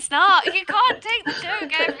 No, it's not. You can't take the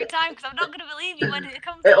joke every time because I'm not going to believe you when it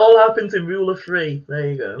comes. It all happens in Rule of 3. There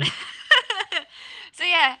you go. So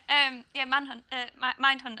yeah,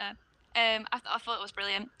 Mindhunter. I thought it was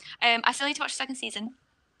brilliant. I still need to watch the second season.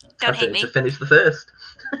 Don't hate me. To finish the first.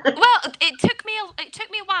 Well, it took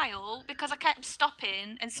me a while because I kept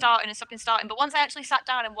stopping and starting. But once I actually sat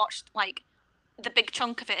down and watched like the big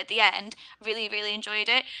chunk of it at the end, really, really enjoyed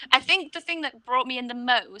it. I think the thing that brought me in the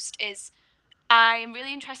most is I'm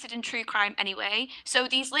really interested in true crime anyway. So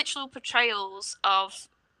these literal portrayals of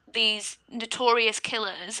these notorious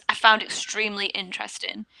killers, I found extremely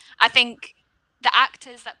interesting. I think the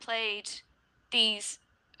actors that played these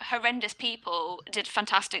horrendous people did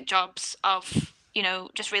fantastic jobs of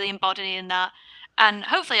just really embodying that, and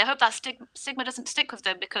hopefully I hope that stigma doesn't stick with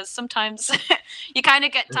them because sometimes you kind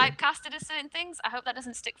of get typecasted as certain things. I hope that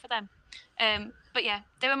doesn't stick for them. But yeah,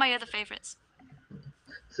 they were my other favorites.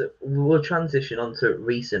 So we'll transition on to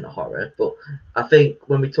recent horror, but I think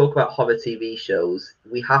when we talk about horror TV shows,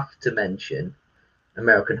 we have to mention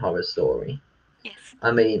American Horror Story. Yes.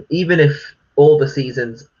 I mean, even if all the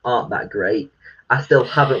seasons aren't that great, I still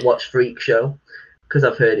haven't watched Freak Show because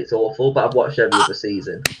I've heard it's awful, but I've watched every other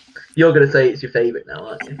season. You're going to say it's your favourite now,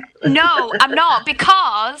 aren't you? No, I'm not,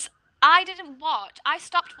 because I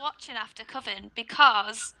stopped watching after Coven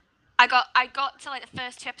because I got to like the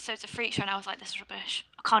first 2 episodes of Freak Show and I was like, this is rubbish.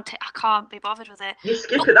 I can't be bothered with it. You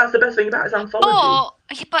skip it. That's the best thing about his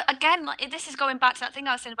anthology. But again, like, this is going back to that thing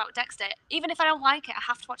I was saying about Dexter. Even if I don't like it, I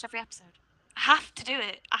have to watch every episode. I have to do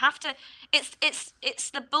it. I have to. It's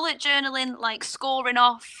the bullet journaling, like scoring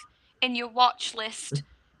off in your watch list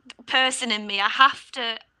person in me. I have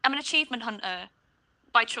to. I'm an achievement hunter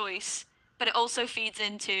by choice, but it also feeds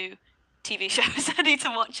into TV shows. I need to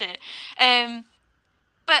watch it.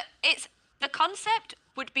 But the concept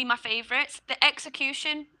would be my favourites. The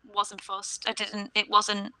execution wasn't fussed. It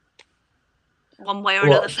wasn't one way or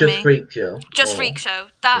another for me. Just Freak Show. Just Freak Show.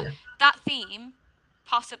 That theme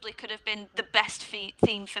possibly could have been the best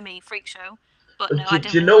theme for me, Freak Show. But no, I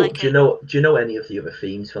didn't really like it. Do you know any of the other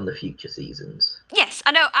themes from the future seasons? Yes,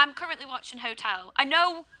 I know. I'm currently watching Hotel. I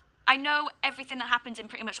know everything that happens in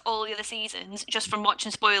pretty much all the other seasons just from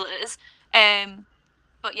watching spoilers.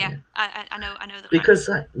 But yeah, I know the because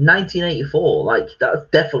like 1984, like that's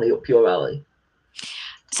definitely up your alley.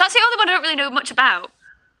 So that's the only one I don't really know much about.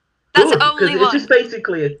 That's the only one. It's just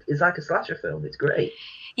basically it's like a slasher film. It's great.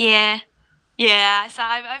 Yeah. So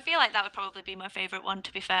I feel like that would probably be my favourite one,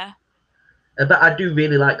 to be fair. But I do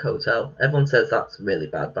really like Hotel. Everyone says that's really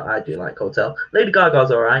bad, but I do like Hotel. Lady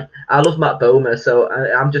Gaga's alright. I love Matt Bomer, so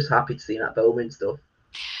I'm just happy to see Matt Bomer and stuff.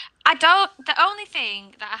 The only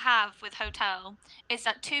thing that I have with Hotel is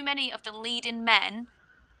that too many of the leading men,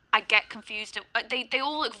 I get confused. They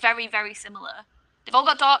all look very, very similar. They've all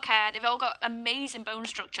got dark hair. They've all got amazing bone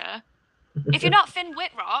structure. If you're not Finn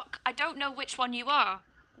Wittrock, I don't know which one you are.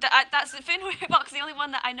 That's Finn Wittrock's the only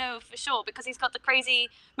one that I know for sure because he's got the crazy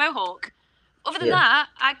mohawk. Other than that,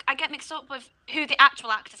 I get mixed up with who the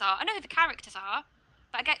actual actors are. I know who the characters are,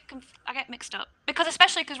 but I get mixed up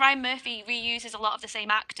especially because Ryan Murphy reuses a lot of the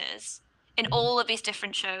same actors in all of his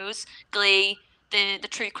different shows, Glee, the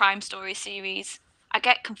True Crime Story series. I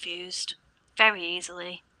get confused very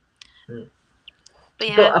easily. But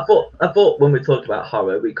yeah, but I thought when we talked about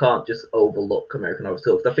horror, we can't just overlook American Horror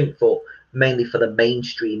Story. I think mainly for the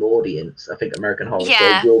mainstream audience, I think American Horror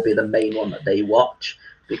Story will be the main one that they watch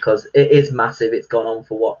because it is massive. It's gone on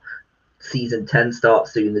for season 10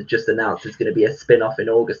 starts soon. They've just announced there's going to be a spin-off in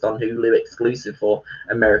August on Hulu exclusive for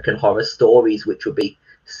American Horror Stories, which will be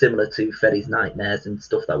similar to Freddy's Nightmares and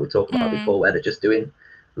stuff that we talked about before, where they're just doing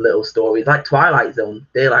little stories like Twilight Zone.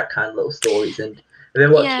 They're like kind of little stories. And have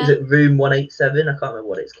you watched, is it Room 187? I can't remember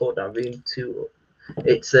what it's called now. Room 2.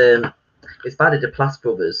 It's by the Duplass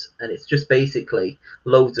brothers, and it's just basically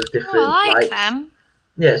loads of different. I like them.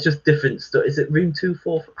 Yeah, it's just different stuff. Is it Room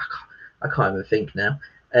 244? I can't even think now.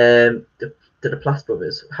 The Duplass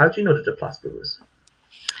brothers. How do you know the Duplass brothers?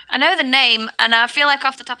 I know the name, and I feel like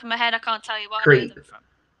off the top of my head, I can't tell you what I know them from.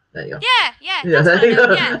 There you go. Yeah. That's what I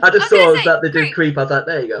know. I just saw that they did Creep. I was like,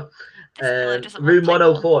 there you go. Room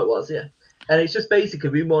 104 it was, yeah. And it's just basically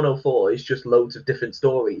Room 104 is just loads of different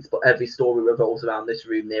stories, but every story revolves around this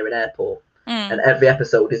room near an airport. And every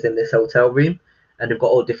episode is in this hotel room. And they've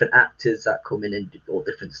got all different actors that come in and do all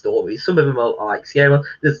different stories. Some of them are like scary.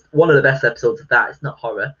 There's one of the best episodes of that. It's not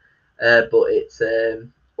horror, but it's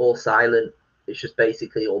all silent. It's just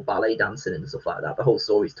basically all ballet dancing and stuff like that. The whole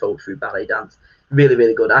story is told through ballet dance. Really,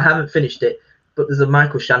 really good. I haven't finished it, but there's a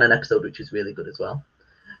Michael Shannon episode which is really good as well.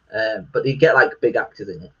 But you get like big actors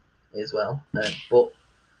in it as well. But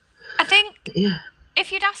I think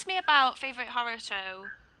if you'd asked me about favourite horror show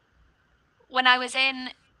when I was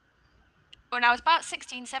about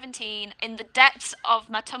 16, 17, in the depths of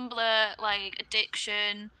my Tumblr like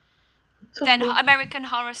addiction, then American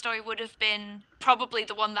Horror Story would have been probably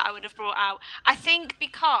the one that I would have brought out. I think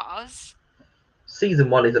because season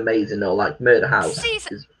 1 is amazing though, like Murder House.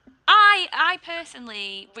 I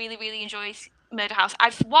personally really, really enjoy Murder House.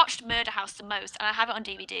 I've watched Murder House the most, and I have it on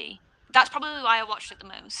DVD. That's probably why I watched it the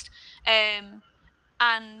most. And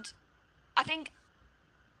I think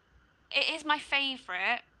it is my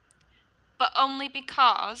favourite, but only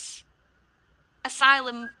because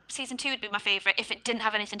Asylum season 2 would be my favourite if it didn't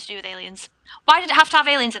have anything to do with aliens. Why did it have to have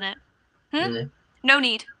aliens in it? No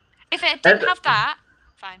need. If it didn't have that,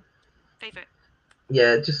 fine. Favourite.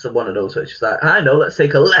 Yeah, just one of those where it's just like, I know, let's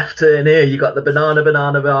take a left turn here. You got the banana,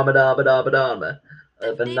 banana. Banana,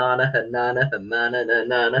 and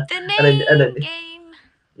then game.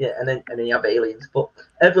 Yeah, and then you have aliens. But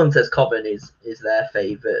everyone says Coven is their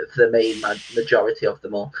favourite for the main majority of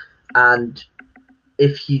them all. And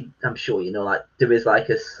I'm sure you know, like there is like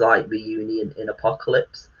a slight reunion in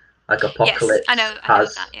Apocalypse. Like Apocalypse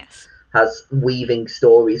has weaving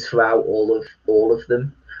stories throughout all of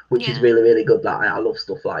them, which is really, really good. Like I love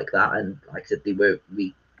stuff like that, and like I said, they were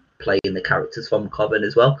playing the characters from Coven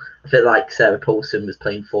as well. I feel like Sarah Paulson was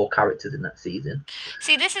playing 4 characters in that season.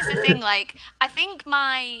 See, this is the thing. Like, I think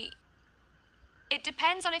it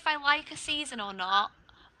depends on if I like a season or not,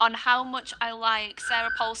 on how much I like Sarah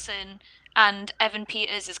Paulson and Evan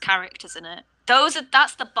Peters as characters in it.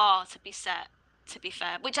 That's the bar to be set, to be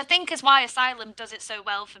fair. Which I think is why Asylum does it so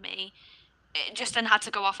well for me. It just then had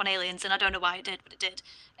to go off on Aliens, and I don't know why it did, but it did.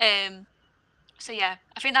 So yeah,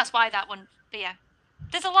 I think that's why that one. But yeah,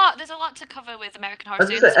 there's a lot to cover with American Horror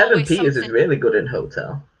Story. Evan Peters is really good in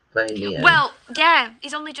Hotel. Playing the well, yeah,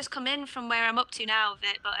 he's only just come in from where I'm up to now with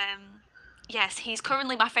it, but yes, he's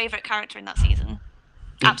currently my favourite character in that season.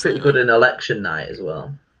 He's Absolutely. pretty good in Election Night as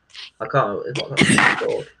well. I can't remember what that's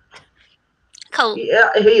called. Cult. Yeah,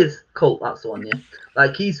 he is Cult. That's the one. Yeah,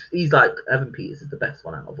 like he's like Evan Peters is the best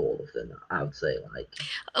one out of all of them. I would say, like,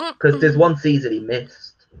 because there's one season he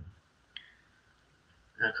missed.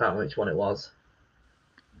 I can't remember which one it was.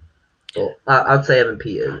 But I'd say Evan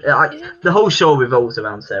Peters. The whole show revolves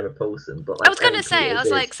around Sarah Paulson. But like, I was going to say, I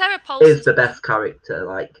was like, Sarah Paulson is the best character.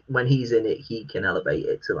 Like when he's in it, he can elevate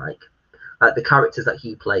it to like the characters that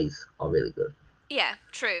he plays are really good. Yeah,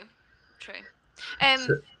 true.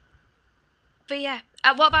 But yeah,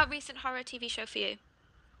 what about recent horror TV show for you?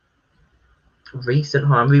 Recent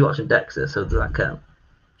horror? I'm rewatching Dexter, so does that count?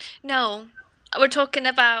 No, we're talking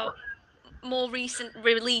about more recent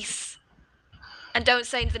release. And don't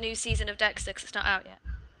say the new season of Dexter because it's not out yet.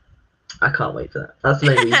 I can't wait for that. That's the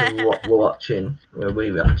main reason we're watching. We're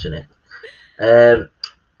rewatching it.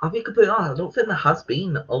 I'll be completely honest. I don't think there has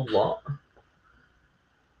been a lot.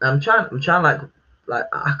 I'm trying like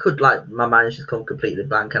I could like my mind's just gone completely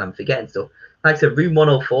blank and I'm forgetting stuff. Like I said, Room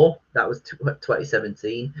 104. That was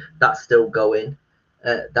 2017. That's still going.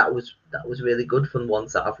 That was really good from the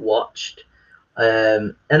ones that I've watched.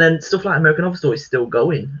 And then stuff like American Horror Story is still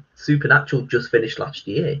going. Supernatural just finished last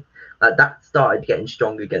year. Like that started getting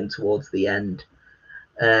stronger again towards the end.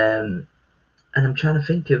 And I'm trying to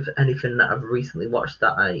think of anything that I've recently watched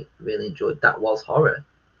that I really enjoyed. That was horror.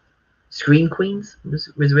 Scream Queens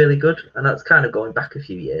was really good, and that's kind of going back a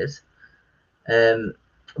few years.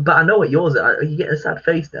 But I know what yours are. You getting a sad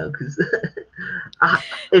face now because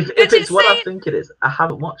if it's what I think it is, I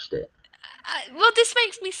haven't watched it. Well, this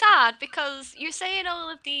makes me sad because you're saying all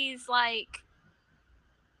of these like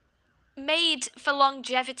made for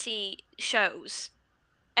longevity shows,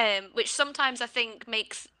 which sometimes I think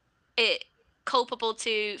makes it culpable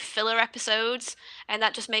to filler episodes, and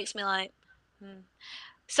that just makes me like.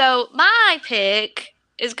 So my pick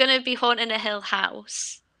is gonna be Haunting a Hill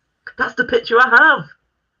House. That's the picture I have.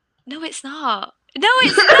 No, it's not. No,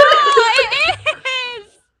 it's not. It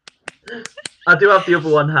is. I do have the other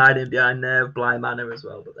one hiding behind there, Bly Manor as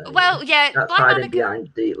well. But well, yeah, that's hiding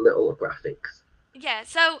behind the little graphics. Yeah,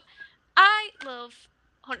 so I love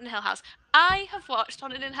Haunting of Hill House. I have watched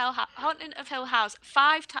Haunting of Hill House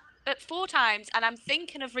 4 times, and I'm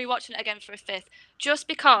thinking of rewatching it again for a 5th, just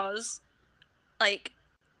because, like,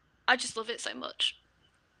 I just love it so much,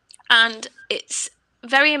 and it's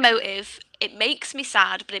very emotive. It makes me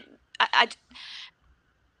sad, but it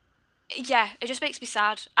just makes me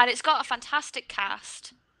sad, and it's got a fantastic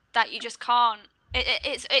cast that you just can't.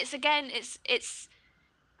 It's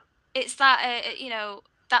that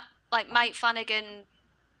that like Mike Flanagan,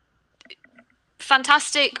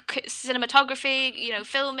 fantastic cinematography,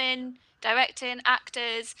 filming, directing,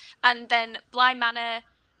 actors, and then Bly Manor.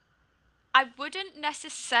 I wouldn't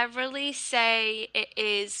necessarily say it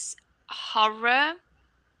is horror.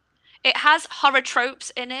 It has horror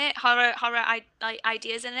tropes in it, horror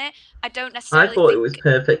ideas in it. I don't necessarily. I thought it was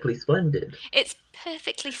perfectly splendid. It's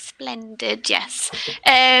perfectly splendid, yes.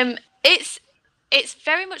 It's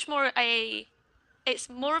very much it's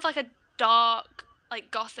more of like a dark, like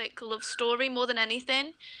gothic love story more than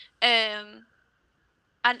anything. And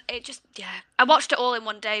it just, I watched it all in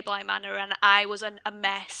one day, Bly Manor, and I was a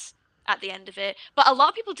mess at the end of it. But a lot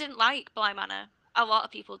of people didn't like Bly Manor. A lot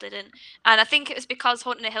of people didn't, and I think it was because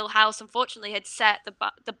Haunting a Hill House, unfortunately, had set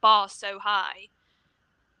the bar so high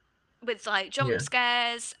with like jump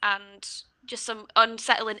scares and just some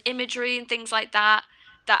unsettling imagery and things like that.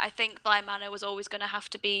 That I think Bly Manor was always going to have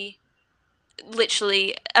to be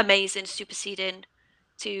literally amazing, superseding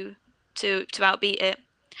to outbeat it.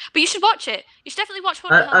 But you should watch it. You should definitely watch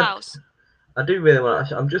Haunting Hill House. I do really want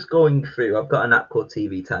to. I'm just going through. I've got an app called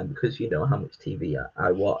TV Time because you know how much TV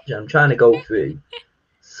I watch. I'm trying to go through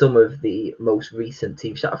some of the most recent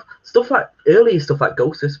TV shows. Earlier stuff like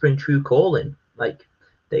Ghost Whisperer and True Calling. Like,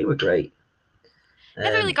 they were great.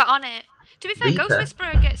 Never really got on it. To be fair, Reaper. Ghost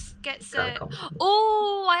Whisperer gets.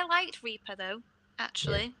 Oh, I liked Reaper though.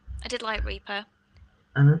 Actually, I did like Reaper.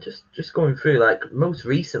 And I'm just going through, like, most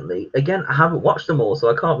recently. Again, I haven't watched them all, so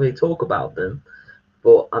I can't really talk about them.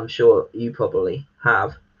 But I'm sure you probably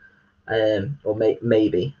have, or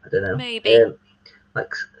maybe I don't know. Maybe.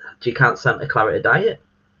 Like, do you count Santa Clarita Diet?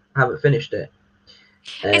 I haven't finished it.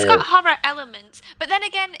 It's got horror elements, but then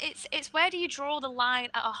again, it's where do you draw the line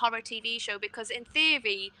at a horror TV show? Because in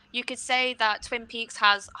theory, you could say that Twin Peaks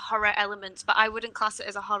has horror elements, but I wouldn't class it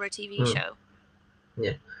as a horror TV show.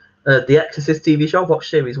 Yeah. The Exorcist TV show, I watched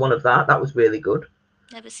series 1 of that. That was really good.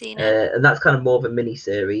 Never seen it. And that's kind of more of a mini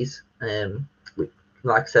series.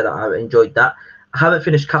 Like I said, I enjoyed that. I haven't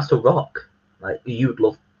finished Castle Rock. Like, you'd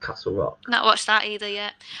love Castle Rock. Not watched that either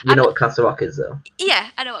yet. You know what Castle Rock is, though? Yeah,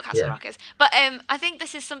 I know what Castle Rock is. But I think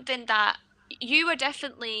this is something that you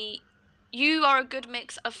are a good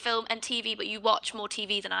mix of film and TV, but you watch more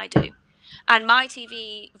TV than I do. And my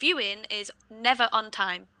TV viewing is never on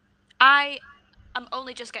time. I'm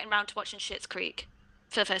only just getting around to watching Schitt's Creek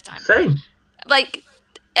for the first time. Same. Like,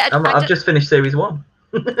 I've just finished series 1.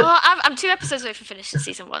 Well, I'm 2 episodes away from finishing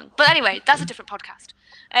season 1. But anyway, that's a different podcast.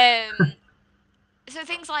 So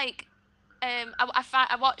things like,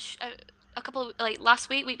 I watched a couple, like last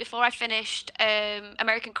week before, I finished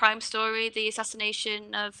American Crime Story, the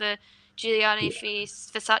assassination of Giuliani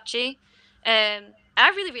Versace. I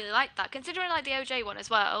really, really liked that, considering I like the OJ one as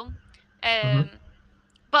well.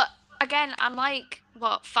 But again, I'm like,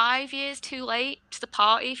 what, 5 years too late to the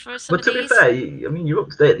party for some of these? But to be fair, I mean, you're up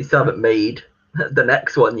to date. They still haven't made the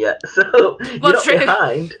next one yet, so you're not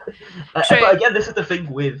behind. But again, this is the thing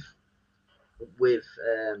with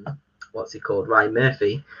what's he called, Ryan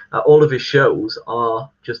Murphy. All of his shows are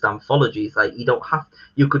just anthologies. Like,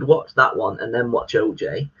 you could watch that one and then watch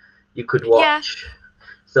OJ. You could watch. Yeah.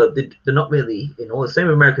 So they're not really in order. Same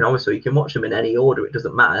with American Horror Story. You can watch them in any order. It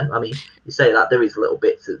doesn't matter. I mean, you say that there is little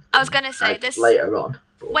bits of. I was gonna say this later on.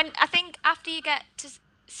 When I think after you get to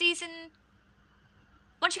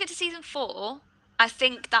once you get to season 4, I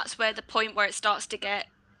think that's where the point where it starts to get.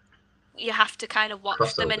 You have to kind of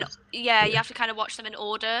watch them in. Yeah, you have to kind of watch them in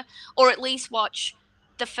order, or at least watch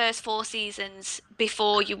the first 4 seasons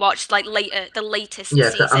before you watch the latest season.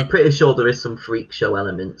 Yeah, so I'm pretty sure there is some freak show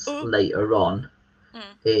elements later on.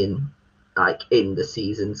 In the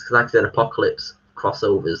seasons, because like I said, Apocalypse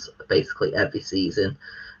crossovers basically every season,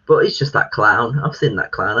 but it's just that clown. I've seen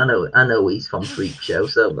that clown. I know he's from Freak Show,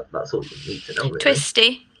 so that's all you need to know. Really.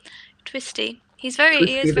 Twisty. He is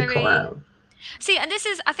very. Clown. See, and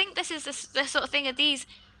I think this is the sort of thing of these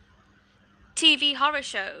TV horror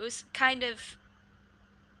shows kind of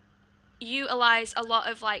utilize a lot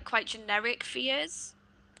of like quite generic fears,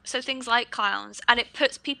 so things like clowns, and it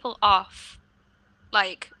puts people off.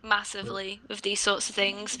 Like massively with these sorts of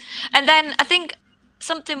things. And then I think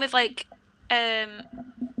something with like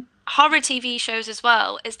horror TV shows as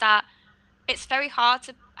well is that it's very hard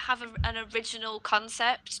to have an original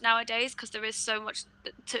concept nowadays, because there is so much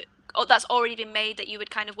that's already been made that you would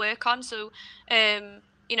kind of work on. So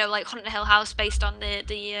like Haunted Hill House based on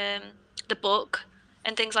the book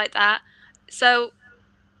and things like that. So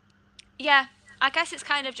yeah, I guess it's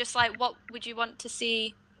kind of just like, what would you want to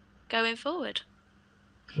see going forward?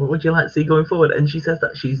 What would you like to see going forward? And she says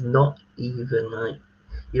that she's not even like,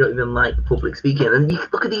 you don't even like public speaking. And you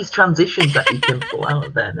look at these transitions that you can pull out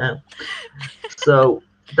of there now. So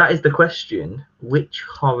that is the question. Which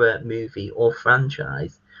horror movie or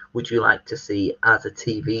franchise would you like to see as a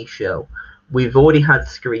TV show? We've already had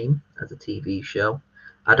Scream as a TV show.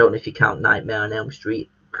 I don't know if you count Nightmare on Elm Street,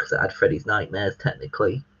 because it had Freddy's Nightmares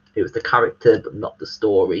technically. It was the character, but not the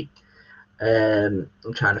story. I'm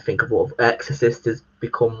trying to think of what Exorcist has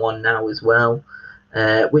become one now as well,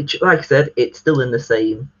 which, like I said, it's still in the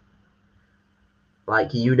same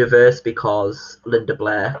like universe, because Linda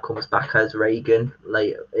Blair comes back as Reagan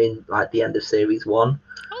later in like the end of series 1.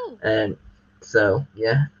 So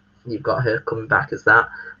yeah, you've got her coming back as that.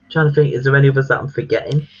 I'm trying to think, is there any others that I'm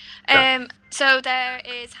forgetting? So there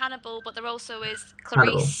is Hannibal, but there also is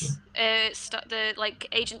Clarice, the like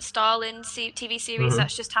Agent Starlin TV series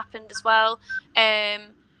that's just happened as well.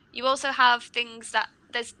 You also have things that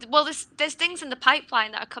there's things in the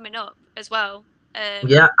pipeline that are coming up as well.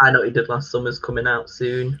 Yeah, I know he did last summer's coming out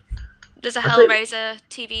soon. There's a Hellraiser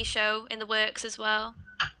TV show in the works as well.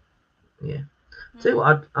 Yeah. See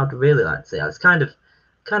what I'd really like to see. It's kind of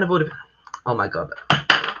already. Oh my god.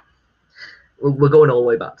 We're going all the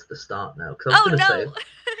way back to the start now, because I was going to say,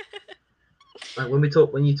 like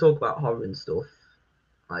when you talk about horror and stuff,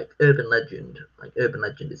 like Urban Legend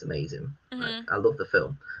is amazing. Like, I love the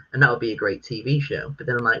film, and that would be a great TV show. But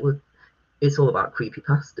then I'm like, well, it's all about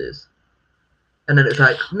creepypastas, and then it's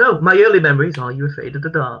like, no, my early memories are You Afraid of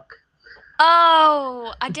the Dark.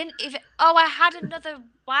 Oh, I didn't even. Oh, I had another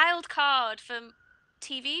wild card from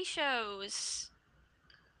TV shows.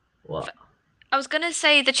 What? I was gonna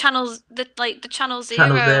say the channels, the Channel Channel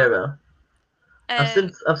Zero. Zero.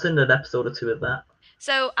 Um, I've seen an episode or two of that.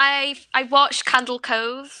 so I watched Candle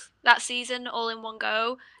Cove that season all in one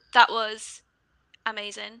go. That was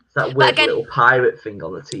amazing. It's that But weird again, little pirate thing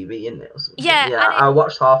on the TV, isn't it, or something? yeah, Yeah, and I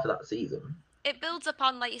watched half of that season. it builds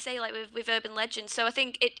upon, like you say, like with urban legends. So I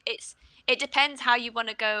think it depends how you want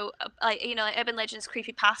to go, like, like urban legends,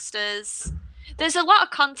 creepy pastas. There's a lot of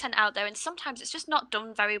content out there, and sometimes it's just not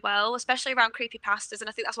done very well, especially around creepy pastas. And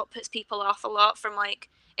I think that's what puts people off a lot from like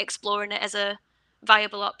exploring it as a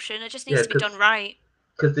viable option. It just needs Yeah, to be done right.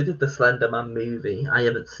 because they did the Slender Man movie. I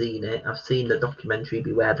haven't seen it. I've seen the documentary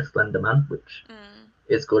Beware the Slender Man, which Mm.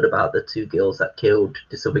 is good, about the two girls that killed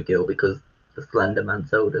this other girl because the Slender Man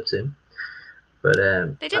told her to. But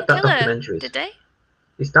They didn't that kill her, documentary is, did they?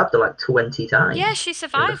 he stabbed her like 20 Yeah, times she in the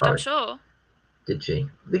survived, I'm forest. sure. Did she?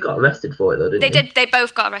 They got arrested for it though, They didn't did. They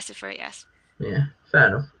both got arrested for it. Yes. they? Yeah, fair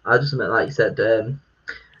enough. I just meant, like you said,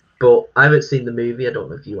 but I haven't seen the movie. I don't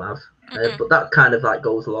know if you have. Mm-mm. But that kind of like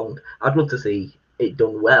goes along. I'd love to see it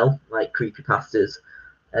done well, like creepypastas.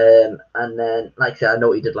 And then, like I said, I know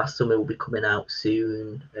what he did last summer will be coming out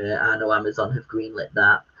soon. I know Amazon have greenlit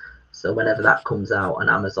that. So whenever that comes out on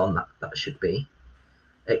Amazon, that should be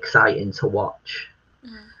exciting to watch.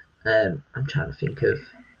 I'm trying to think of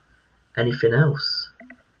anything else.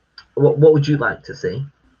 What would you like to see?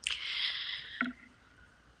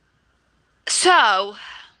 So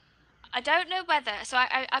I don't know whether. So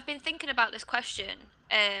I've been thinking about this question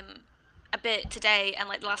a bit today and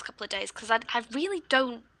like the last couple of days because I really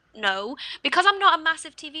don't know because I'm not a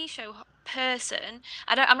massive TV show person.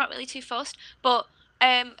 I'm not really too fussed, but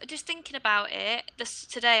just thinking about it this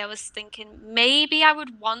today I was thinking maybe I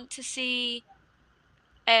would want to see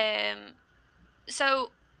um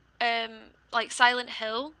so like Silent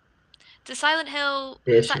Hill. The Silent Hill.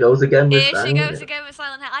 Here she goes again with Here she Silent goes Hill. again with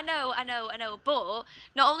Silent Hill. I know. But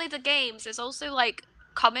not only the games, there's also like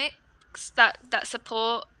comics that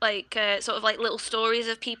support like sort of like little stories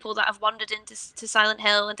of people that have wandered into to Silent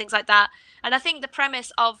Hill and things like that. And I think the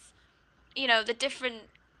premise of the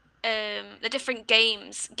different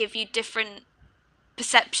games give you different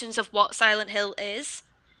perceptions of what Silent Hill is.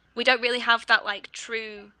 We don't really have that like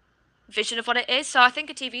true vision of what it is. So I think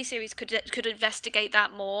a TV series could investigate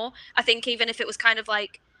that more. I think even if it was kind of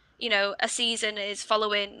like, a season is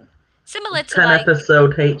following similar to 10 like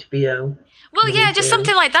episode HBO well yeah, just miniseries.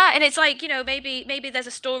 something like that. And it's like, maybe there's a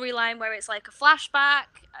storyline where it's like a flashback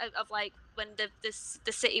of like when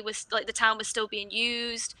the city was like the town was still being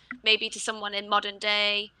used, maybe to someone in modern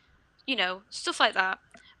day, stuff like that.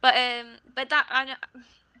 But that I know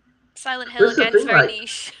Silent Hill But it's the again is thing, very like,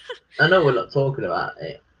 niche. I know we're not talking about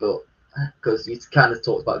it, but because you kind of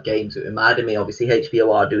talked about games, it reminded me, obviously,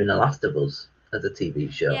 HBO are doing The Last of Us as a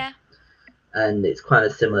TV show. Yeah. And it's kind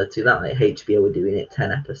of similar to that. Like, HBO are doing it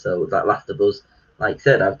 10 episodes. Like, Last of Us, like I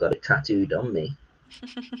said, I've got it tattooed on me.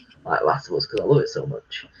 Like, Last of Us, because I love it so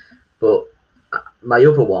much. But my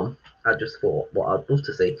other one, I just thought, what I'd love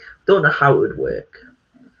to see. Don't know how it would work,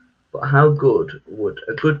 but how good would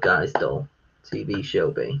a Good Guys Doll TV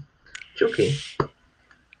show be? Chucky.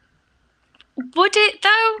 Would it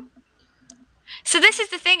though? So this is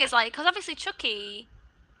the thing, is like, because obviously Chucky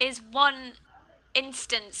is one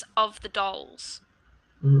instance of the dolls.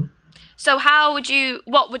 Mhm. So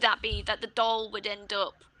what would that be? That the doll would end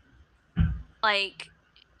up like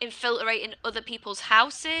infiltrating other people's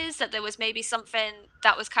houses? That there was maybe something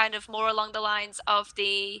that was kind of more along the lines of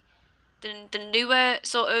the newer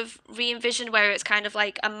sort of re-envision where it's kind of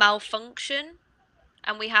like a malfunction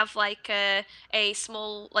and we have like a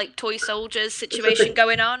small like toy soldiers situation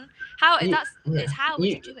going on. How would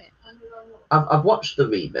you do it? I've watched the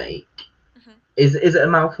remake. Mm-hmm. Is it a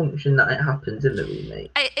malfunction that it happens in the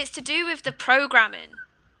remake? It's to do with the programming.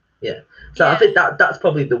 Yeah. So I think that's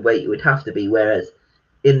probably the way it would have to be. Whereas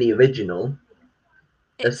in the original,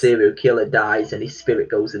 a serial killer dies and his spirit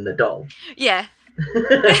goes in the doll. Yeah.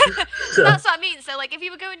 So that's what I mean. So like if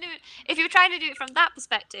you were trying to do it from that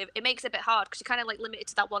perspective, it makes it a bit hard because you're kind of like limited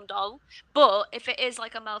to that one doll. But if it is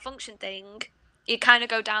like a malfunction thing, you kind of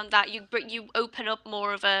go down that you open up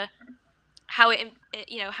more of a how it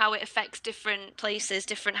affects different places,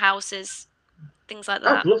 different houses, things like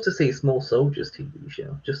that. I'd love to see a Small Soldiers TV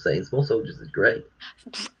show. Just saying, Small Soldiers is great.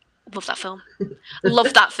 Love that film.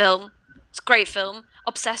 Love that film. It's a great film.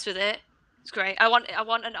 Obsessed with it. It's great. I want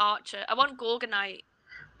an Archer. I want Gorgonite.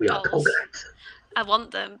 We are Gorgonites. I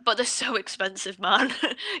want them, but they're so expensive, man.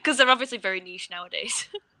 Because they're obviously very niche nowadays.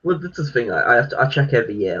 Well, that's the thing. I check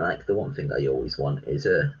every year. Like the one thing that you always want is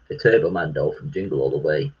a Turbo Man doll from Jingle All the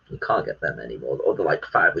Way. You can't get them anymore, or they're like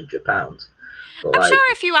 £500. But I'm like,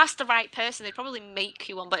 sure if you asked the right person, they'd probably make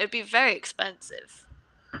you one, but it'd be very expensive.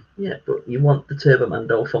 yeah, but you want the Turbo Man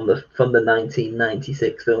doll from the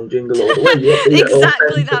 1996 film Jingle All the Way. You want the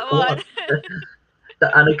Exactly that authentic one.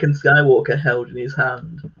 that Anakin Skywalker held in his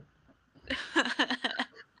hand.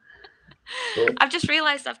 But, I've just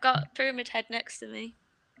realised I've got Pyramid Head next to me.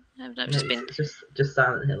 I've just been. It's just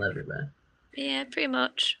Silent Hill everywhere. Yeah, pretty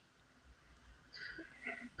much.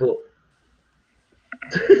 But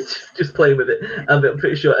just playing with it. I'm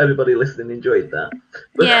pretty sure everybody listening enjoyed that.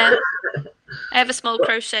 But, yeah. I have a small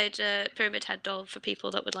crocheted Pyramid Head doll for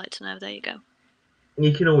people that would like to know. There you go.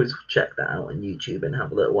 You can always check that out on YouTube and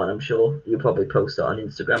have a little one. I'm sure you'll probably post it on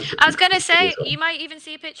Instagram. I was going to say, you might even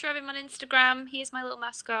see a picture of him on Instagram. He is my little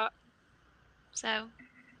mascot. So.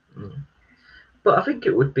 But I think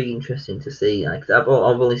it would be interesting to see. Like, I've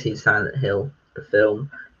only seen Silent Hill, the film.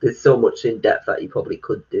 There's so much in depth that you probably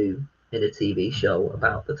could do in a TV show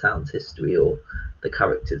about the town's history or the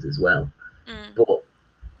characters as well.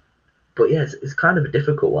 But yeah, it's kind of a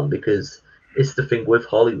difficult one because it's the thing with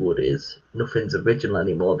Hollywood is nothing's original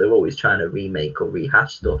anymore. They're always trying to remake or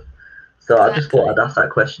rehash stuff. So exactly. I just thought I'd ask that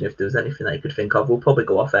question if there was anything that you could think of. We'll probably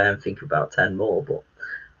go off air and think about 10 more, but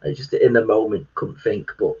I just in the moment couldn't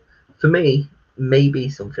think. But for me, maybe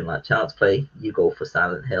something like Child's Play, you go for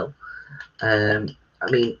Silent Hill. I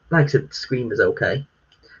mean, like I said, Scream is okay.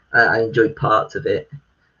 I enjoyed parts of it,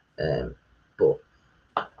 but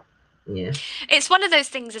yeah. It's one of those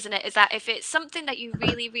things, isn't it? Is that if it's something that you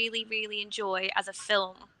really, really, really enjoy as a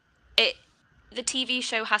film, the TV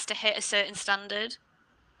show has to hit a certain standard.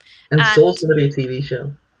 And Saw's going to be a TV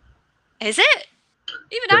show. Is it?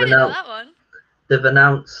 Even I didn't know that one. They've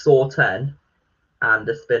announced Saw 10 and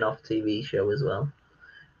a spin-off TV show as well.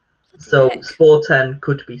 So Saw 10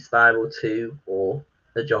 could be Spiral 2 or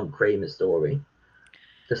a John Kramer story.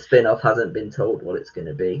 The spin-off hasn't been told what it's going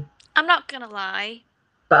to be. I'm not going to lie.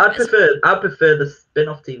 But I'd prefer the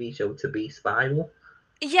spin-off TV show to be Spiral.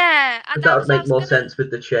 Yeah. And that would make more sense with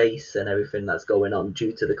the chase and everything that's going on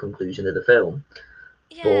due to the conclusion of the film.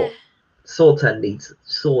 Yeah. But Saw needs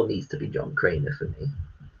to be John Kramer for me.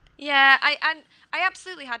 Yeah, I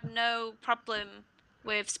absolutely had no problem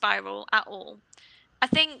with Spiral at all. I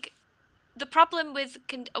think the problem with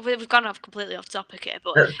we've gone off completely off topic here,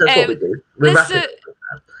 but that's what we do. We're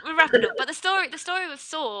wrapping up. But the story with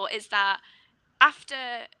Saw is that after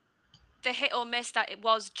the hit or miss that it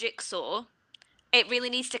was Jigsaw, it really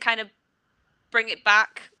needs to kind of bring it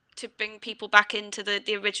back to bring people back into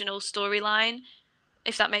the original storyline,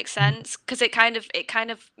 if that makes sense, because it kind of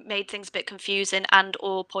made things a bit confusing and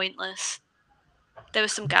or pointless. There were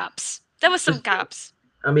some gaps.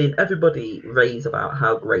 I mean, everybody raves about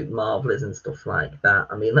how great Marvel is and stuff like that.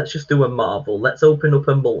 I mean, let's just do a Marvel. Let's open up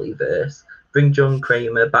a multiverse. Bring John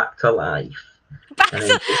Kramer back to life.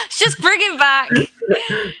 Just bring him back.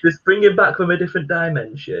 Just bring him back from a different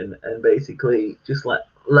dimension and basically just let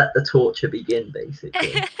the torture begin,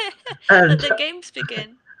 basically. And let the games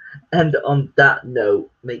begin. And on that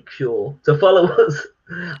note, make sure to follow us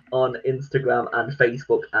on Instagram and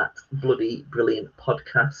Facebook at Bloody Brilliant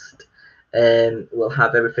Podcast. We'll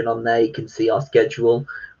have everything on there. You can see our schedule.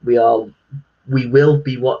 We will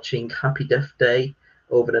be watching Happy Death Day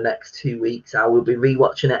over the next 2 weeks. I will be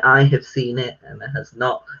rewatching it. I have seen it. Emma has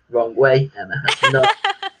not. Wrong way. Emma has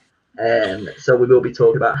not. So we will be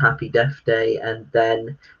talking about Happy Death Day, and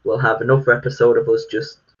then we'll have another episode of us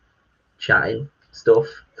just chatting stuff.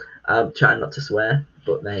 Trying not to swear,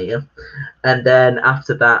 but there you go. And then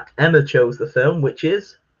after that, Emma chose the film, which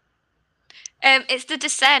is it's The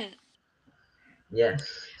Descent.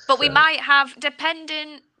 Yes. But we might have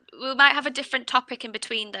a different topic in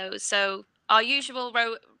between those. So our usual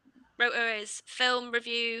rota is film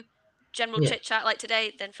review, general chit chat like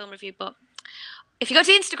today, then film review. But if you go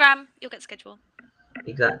to Instagram, you'll get the schedule.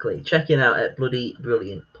 Exactly. Checking out at Bloody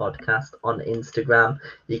Brilliant Podcast on Instagram.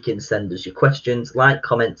 You can send us your questions, like,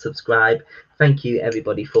 comment, subscribe. Thank you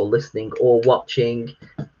everybody for listening or watching.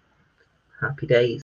 Happy days.